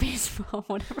playing baseball,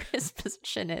 whatever his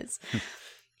position is,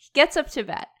 he gets up to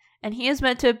bat. And he is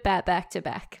meant to bat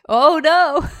back-to-back. Oh,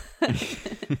 no!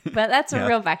 But that's a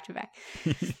real back-to-back.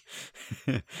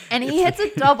 And he hits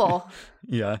a double.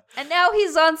 Yeah. And now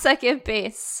he's on second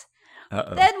base.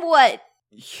 Uh-oh. Then what?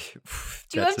 Do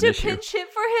you have to issue. pinch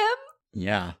hit for him?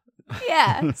 Yeah.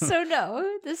 Yeah. So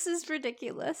no, this is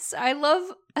ridiculous. I love.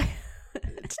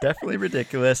 It's definitely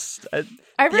ridiculous. I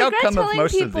The regret outcome of telling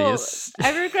most of people. these.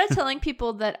 I regret telling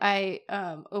people that I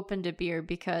opened a beer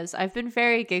because I've been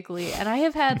very giggly and I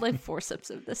have had like 4 sips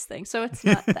of this thing. So it's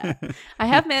not that. I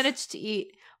have managed to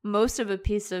eat most of a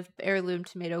piece of heirloom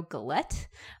tomato galette,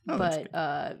 but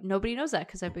nobody knows that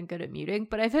because I've been good at muting.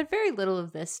 But I've had very little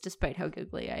of this, despite how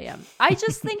giggly I am. I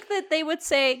just think that they would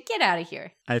say, "Get out of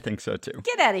here! I think so too.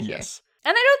 Get out of here!" Yes.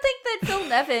 And I don't think that Phil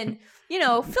Nevin,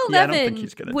 Phil Yeah, I don't think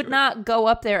he's Nevin gonna would do it. not go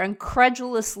up there and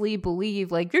credulously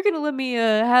believe, like, you're going to let me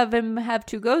have him have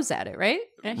 2 goes at it, right?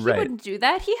 And he Right. wouldn't do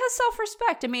that. He has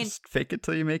self-respect. I mean, Just fake it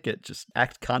till you make it. Just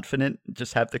act confident.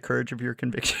 Just have the courage of your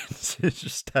convictions. It's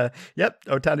just, yep,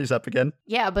 Otani's up again.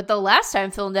 yeah, but the last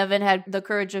time Phil Nevin had the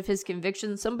courage of his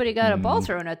convictions, somebody got a ball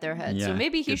thrown at their head. So Yeah,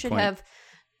 maybe he good should point. have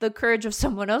the courage of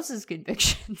someone else's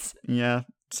convictions. Yeah,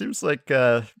 seems like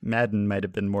Madden might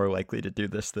have been more likely to do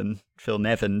this than Phil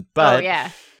Nevin. But Oh, yeah.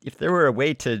 if there were a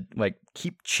way to like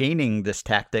keep chaining this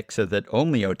tactic so that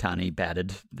only Otani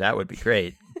batted, that would be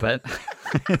great. But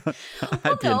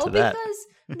I'd be into that.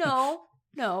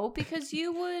 Because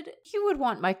you would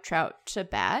want Mike Trout to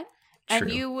bat, and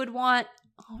True. you would want.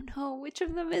 Oh no, which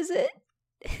of them is it?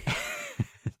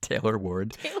 Taylor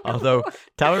Ward. Taylor Although Ward.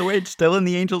 Tyler Wade's still in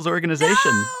the Angels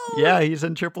organization. No! Yeah, he's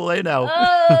in AAA now.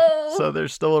 Oh, So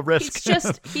there's still a risk.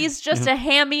 he's just a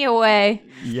hammy away.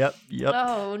 Yep.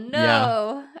 Oh no!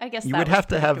 Yeah. I guess You that would was have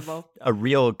to have predictable. a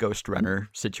real ghost runner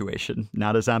situation,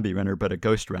 not a zombie runner, but a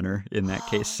ghost runner in that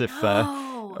case if No.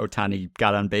 Otani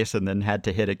got on base and then had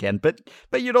to hit again. But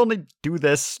you'd only do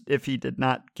this if he did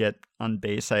not get on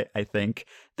base, I think.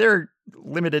 There are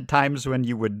limited times when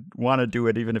you would want to do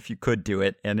it even if you could do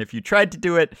it. And if you tried to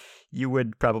do it, you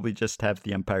would probably just have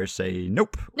the umpire say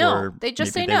nope. No, or they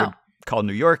just maybe say they no. would call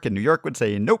New York, and New York would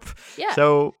say nope. Yeah.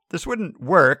 So this wouldn't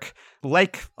work.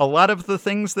 Like a lot of the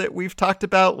things that we've talked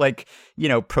about, like,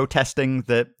 protesting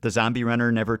that the zombie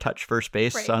runner never touched first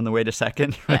base Right. on the way to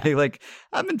second, Yeah. right? Like,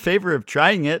 I'm in favor of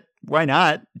trying it. Why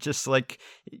not? Just like,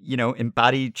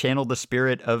 channel the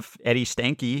spirit of Eddie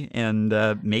Stanky and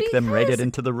make them write it Because-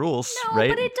 into the rules, No, right?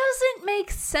 but it doesn't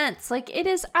make sense. Like it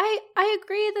is. I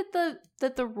agree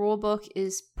that the rule book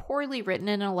is poorly written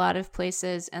in a lot of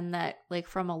places, and that like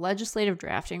from a legislative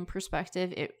drafting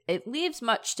perspective, it leaves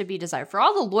much to be desired. For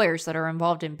all the lawyers that are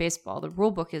involved in baseball, the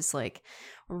rule book is like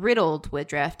riddled with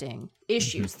drafting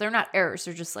issues. They're not errors;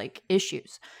 they're just like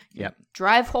issues. Yep.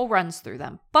 Drive whole runs through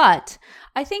them. But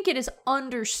I think it is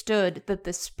understood that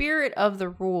the spirit of the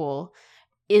rule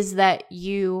is that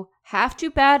you have to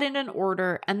bat in an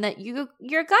order, and that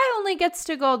your guy only gets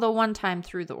to go the one time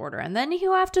through the order, and then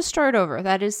you have to start over.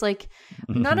 That is like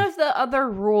none of the other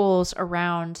rules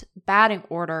around batting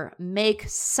order make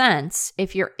sense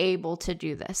if you're able to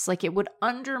do this. Like it would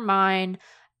undermine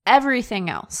everything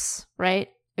else, right?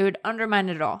 It would undermine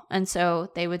it all. And so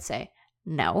they would say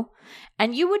no.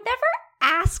 And you would never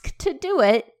ask to do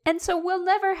it. And so we'll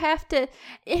never have to.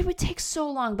 It would take so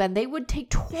long, Ben. They would take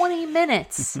 20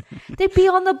 minutes. They'd be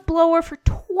on the blower for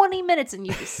 20 minutes and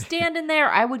you'd be standing there.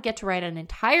 I would get to write an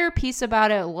entire piece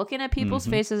about it, looking at people's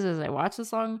faces as I watch the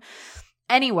song.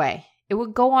 Anyway, it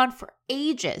would go on for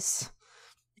ages.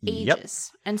 Yep.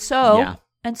 Ages. And so,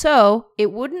 Yeah.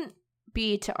 it wouldn't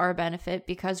be to our benefit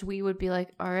because we would be like,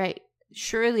 all right,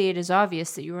 surely it is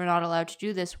obvious that you are not allowed to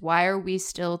do this. Why are we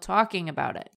still talking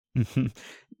about it?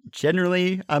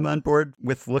 Generally, I'm on board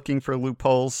with looking for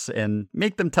loopholes and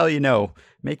make them tell you no,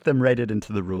 make them write it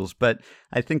into the rules. But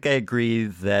I think I agree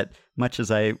that much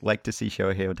as I like to see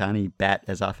Shohei Ohtani bat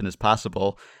as often as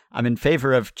possible, I'm in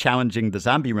favor of challenging the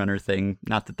zombie runner thing.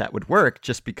 Not that that would work,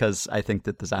 just because I think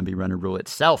that the zombie runner rule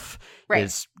itself Right.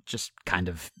 is just kind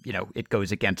of, it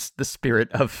goes against the spirit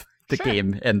of the Sure.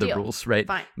 game and the Deal. rules, right?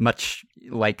 Fine. Much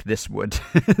like this would.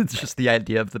 It's just the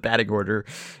idea of the batting order,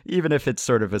 even if it's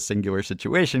sort of a singular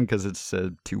situation because it's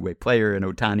a two-way player in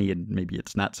Ohtani and maybe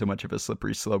it's not so much of a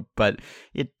slippery slope, but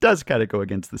it does kind of go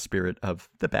against the spirit of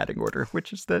the batting order,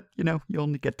 which is that, you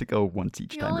only get to go once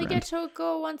each You time only around. get to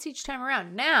go once each time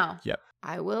around. Now, Yep.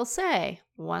 I will say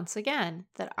once again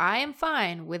that I am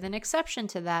fine with an exception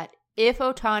to that if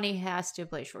Ohtani has to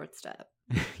play shortstop.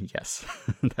 Yes,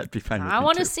 that'd be fine with I me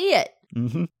want to too. see it.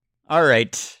 Mm-hmm. All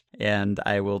right. And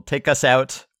I will take us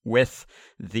out with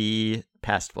the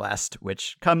Past Blast,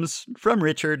 which comes from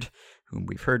Richard, whom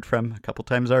we've heard from a couple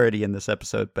times already in this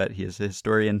episode, but he is a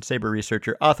historian, saber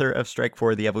researcher, author of Strike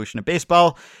 4, The Evolution of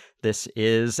Baseball. This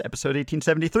is episode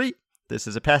 1873. This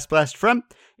is a Past Blast from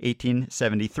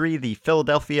 1873, the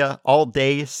Philadelphia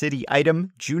All-Day City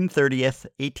Item, June 30th,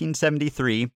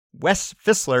 1873. Wes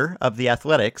Fissler of The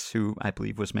Athletics, who I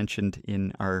believe was mentioned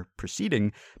in our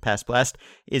preceding Pass Blast,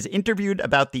 is interviewed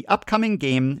about the upcoming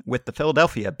game with the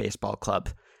Philadelphia Baseball Club.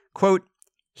 Quote,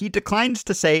 he declines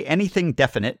to say anything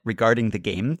definite regarding the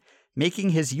game, making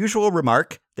his usual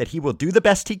remark that he will do the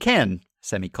best he can,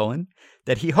 semicolon,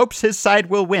 that he hopes his side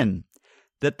will win,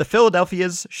 that the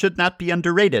Philadelphias should not be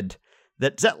underrated,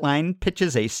 that Zetline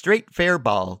pitches a straight fair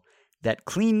ball, that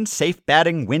clean, safe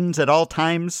batting wins at all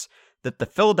times, that the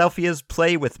Philadelphias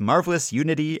play with marvelous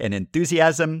unity and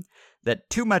enthusiasm, that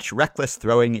too much reckless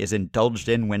throwing is indulged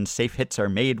in when safe hits are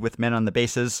made with men on the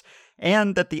bases,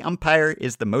 and that the umpire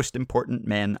is the most important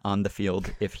man on the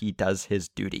field if he does his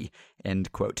duty.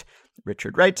 End quote.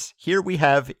 Richard writes, here we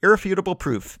have irrefutable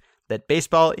proof that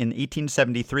baseball in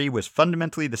 1873 was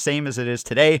fundamentally the same as it is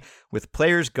today, with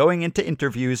players going into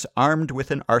interviews armed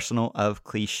with an arsenal of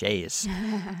cliches.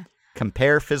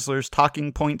 Compare Fissler's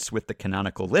talking points with the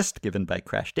canonical list given by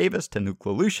Crash Davis to Nuke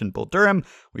LaLoosh and Bull Durham.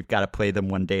 We've got to play them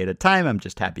one day at a time. I'm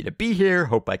just happy to be here.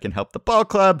 Hope I can help the ball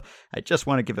club. I just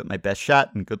want to give it my best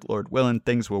shot, and good Lord willing,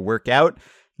 things will work out.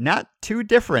 Not too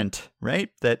different, right?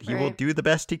 That he will do the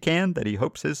best he can, that he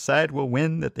hopes his side will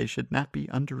win, that they should not be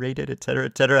underrated, etc.,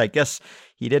 etc. I guess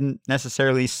he didn't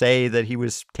necessarily say that he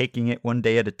was taking it one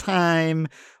day at a time,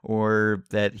 or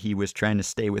that he was trying to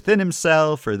stay within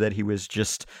himself, or that he was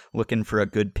just looking for a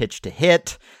good pitch to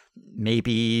hit.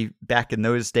 Maybe back in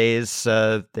those days,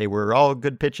 they were all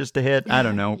good pitches to hit. I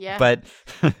don't know. Yeah. But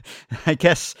I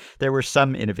guess there were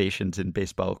some innovations in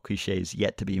baseball cliches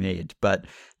yet to be made. But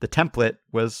the template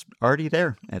was already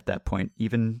there at that point,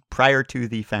 even prior to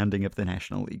the founding of the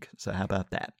National League. So how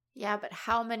about that? Yeah, but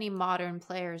how many modern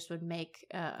players would make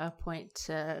a point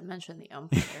to mention the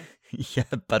umpire? Yeah,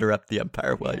 butter up the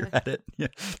umpire while you're at it. Yeah,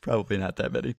 probably not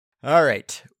that many. All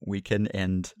right, we can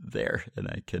end there, and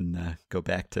I can go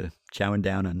back to chowing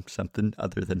down on something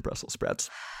other than Brussels sprouts.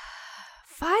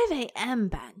 5 a.m.,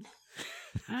 Ben.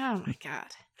 Oh, my God.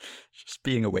 Just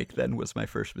being awake then was my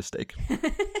first mistake.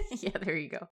 Yeah, there you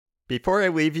go. Before I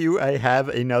leave you, I have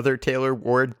another Taylor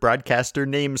Ward broadcaster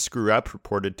name screw-up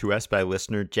reported to us by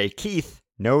listener Jay Keith.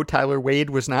 No, Tyler Wade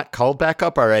was not called back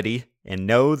up already. And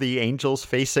no, the Angels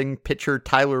facing pitcher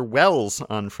Tyler Wells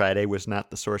on Friday was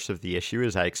not the source of the issue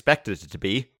as I expected it to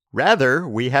be. Rather,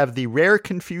 we have the rare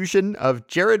confusion of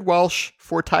Jared Walsh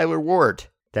for Tyler Ward.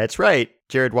 That's right,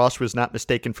 Jared Walsh was not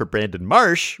mistaken for Brandon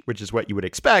Marsh, which is what you would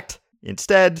expect.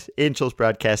 Instead, Angels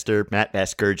broadcaster Matt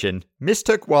Vasgersian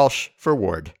mistook Walsh for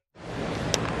Ward.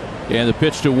 And the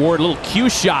pitch to Ward, a little cue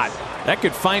shot. That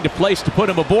could find a place to put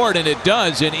him aboard, and it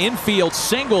does. An infield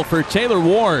single for Taylor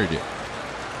Ward.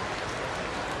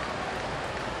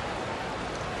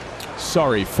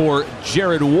 Sorry, for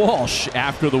Jared Walsh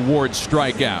after the Ward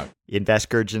strikeout. In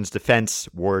Vasgersian's defense,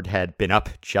 Ward had been up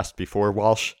just before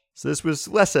Walsh, so this was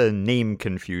less a name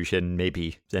confusion,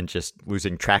 maybe, than just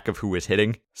losing track of who was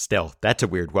hitting. Still, that's a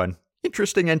weird one.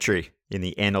 Interesting entry in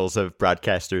the annals of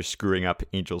broadcasters screwing up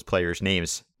Angels players'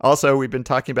 names. Also, we've been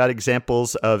talking about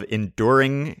examples of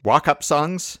enduring walk-up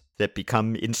songs that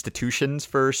become institutions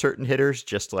for certain hitters,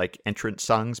 just like entrance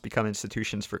songs become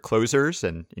institutions for closers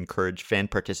and encourage fan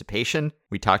participation.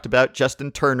 We talked about Justin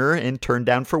Turner and Turn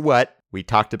Down for What. We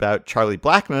talked about Charlie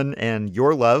Blackmon and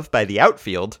Your Love by The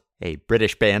Outfield, a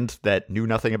British band that knew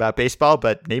nothing about baseball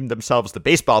but named themselves the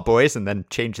Baseball Boys and then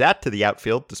changed that to The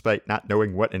Outfield despite not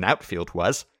knowing what an outfield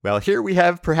was. Well, here we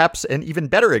have perhaps an even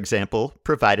better example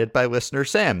provided by listener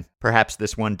Sam. Perhaps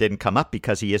this one didn't come up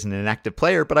because he isn't an active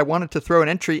player, but I wanted to throw an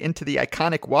entry into the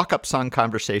iconic walk-up song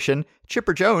conversation,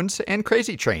 Chipper Jones and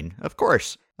Crazy Train, of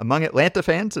course. Among Atlanta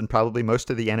fans and probably most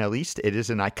of the NL East, it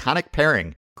is an iconic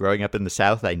pairing. Growing up in the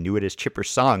South, I knew it as Chipper's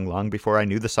song long before I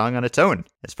knew the song on its own.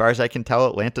 As far as I can tell,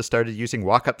 Atlanta started using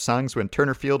walk-up songs when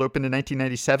Turner Field opened in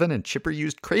 1997, and Chipper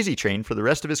used Crazy Train for the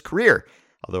rest of his career,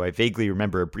 although I vaguely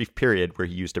remember a brief period where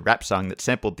he used a rap song that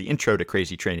sampled the intro to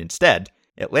Crazy Train instead.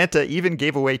 Atlanta even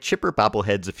gave away Chipper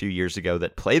bobbleheads a few years ago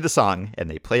that play the song, and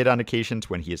they play it on occasions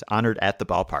when he is honored at the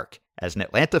ballpark. As an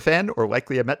Atlanta fan, or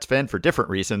likely a Mets fan for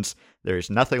different reasons, there is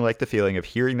nothing like the feeling of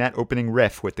hearing that opening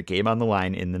riff with the game on the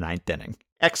line in the ninth inning.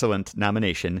 Excellent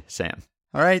nomination, Sam.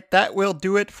 All right, that will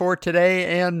do it for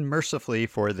today and mercifully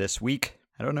for this week.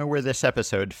 I don't know where this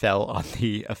episode fell on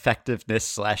the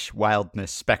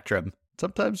effectiveness/wildness spectrum.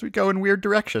 Sometimes we go in weird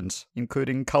directions,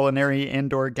 including culinary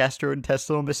and/or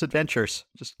gastrointestinal misadventures.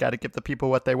 Just gotta give the people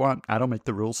what they want. I don't make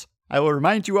the rules. I will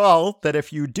remind you all that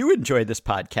if you do enjoy this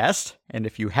podcast, and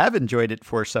if you have enjoyed it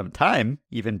for some time,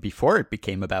 even before it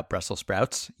became about Brussels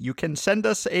sprouts, you can send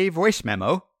us a voice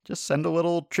memo just send a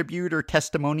little tribute or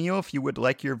testimonial if you would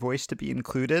like your voice to be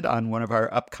included on one of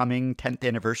our upcoming 10th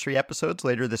anniversary episodes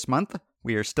later this month.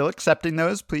 We are still accepting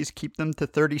those. Please keep them to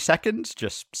 30 seconds.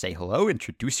 Just say hello,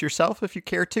 introduce yourself if you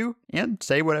care to, and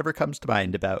say whatever comes to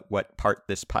mind about what part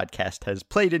this podcast has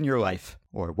played in your life,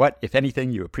 or what, if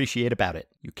anything, you appreciate about it.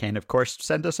 You can, of course,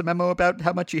 send us a memo about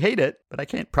how much you hate it, but I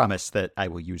can't promise that I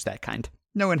will use that kind.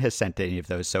 No one has sent any of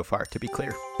those so far, to be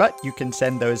clear. But you can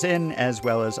send those in, as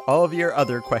well as all of your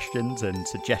other questions and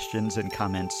suggestions and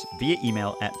comments via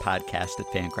email at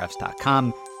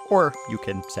podcast@fangraphs.com, or you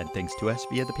can send things to us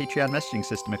via the Patreon messaging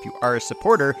system if you are a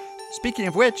supporter. Speaking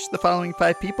of which, the following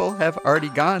 5 people have already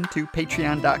gone to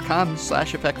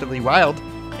patreon.com/effectivelywild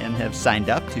and have signed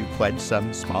up to pledge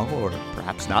some small, or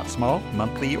perhaps not small,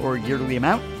 monthly or yearly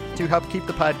amount to help keep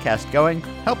the podcast going,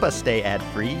 help us stay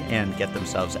ad-free, and get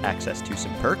themselves access to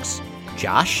some perks.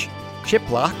 Josh,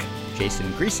 Chiplock,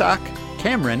 Jason Grisock,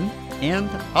 Cameron, and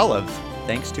Olive.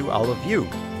 Thanks to all of you.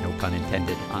 No pun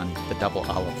intended on the double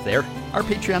olive there. Our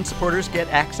Patreon supporters get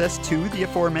access to the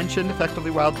aforementioned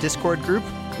Effectively Wild Discord group,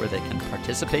 where they can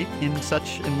participate in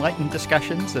such enlightened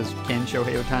discussions as can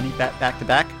Shohei Ohtani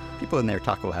back-to-back. People in there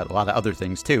talk about a lot of other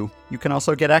things, too. You can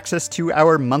also get access to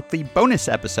our monthly bonus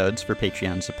episodes for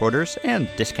Patreon supporters and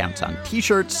discounts on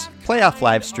t-shirts, playoff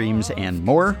live streams, and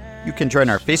more. You can join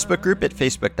our Facebook group at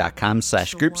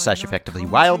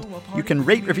facebook.com/groups/effectivelywild. You can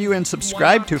rate, review, and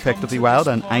subscribe to Effectively Wild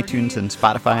on iTunes and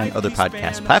Spotify and other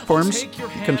podcast platforms. You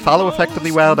can follow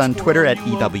Effectively Wild on Twitter at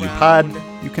EWPod.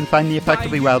 You can find the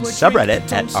Effectively Wild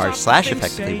subreddit at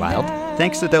r/effectivelywild.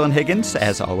 Thanks to Dylan Higgins,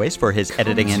 as always, for his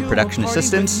editing and production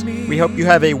assistance. We hope you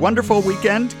have a wonderful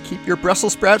weekend. Keep your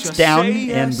Brussels sprouts down,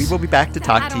 and we will be back to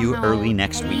talk to you early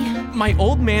next week. My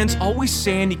old man's always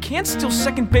saying you can't steal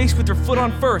second base with your foot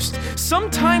on first.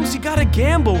 Sometimes you gotta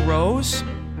gamble, Rose.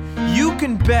 You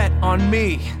can bet on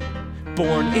me.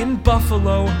 Born in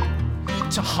Buffalo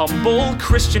to humble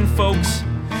Christian folks.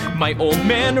 My old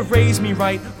man raised me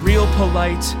right, real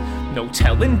polite. No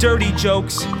telling dirty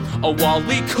jokes, a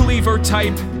Wally Cleaver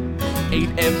type.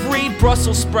 Ate every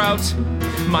Brussels sprout,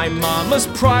 my mama's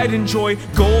pride and joy,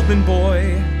 golden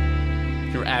boy.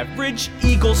 Your average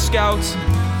Eagle Scout,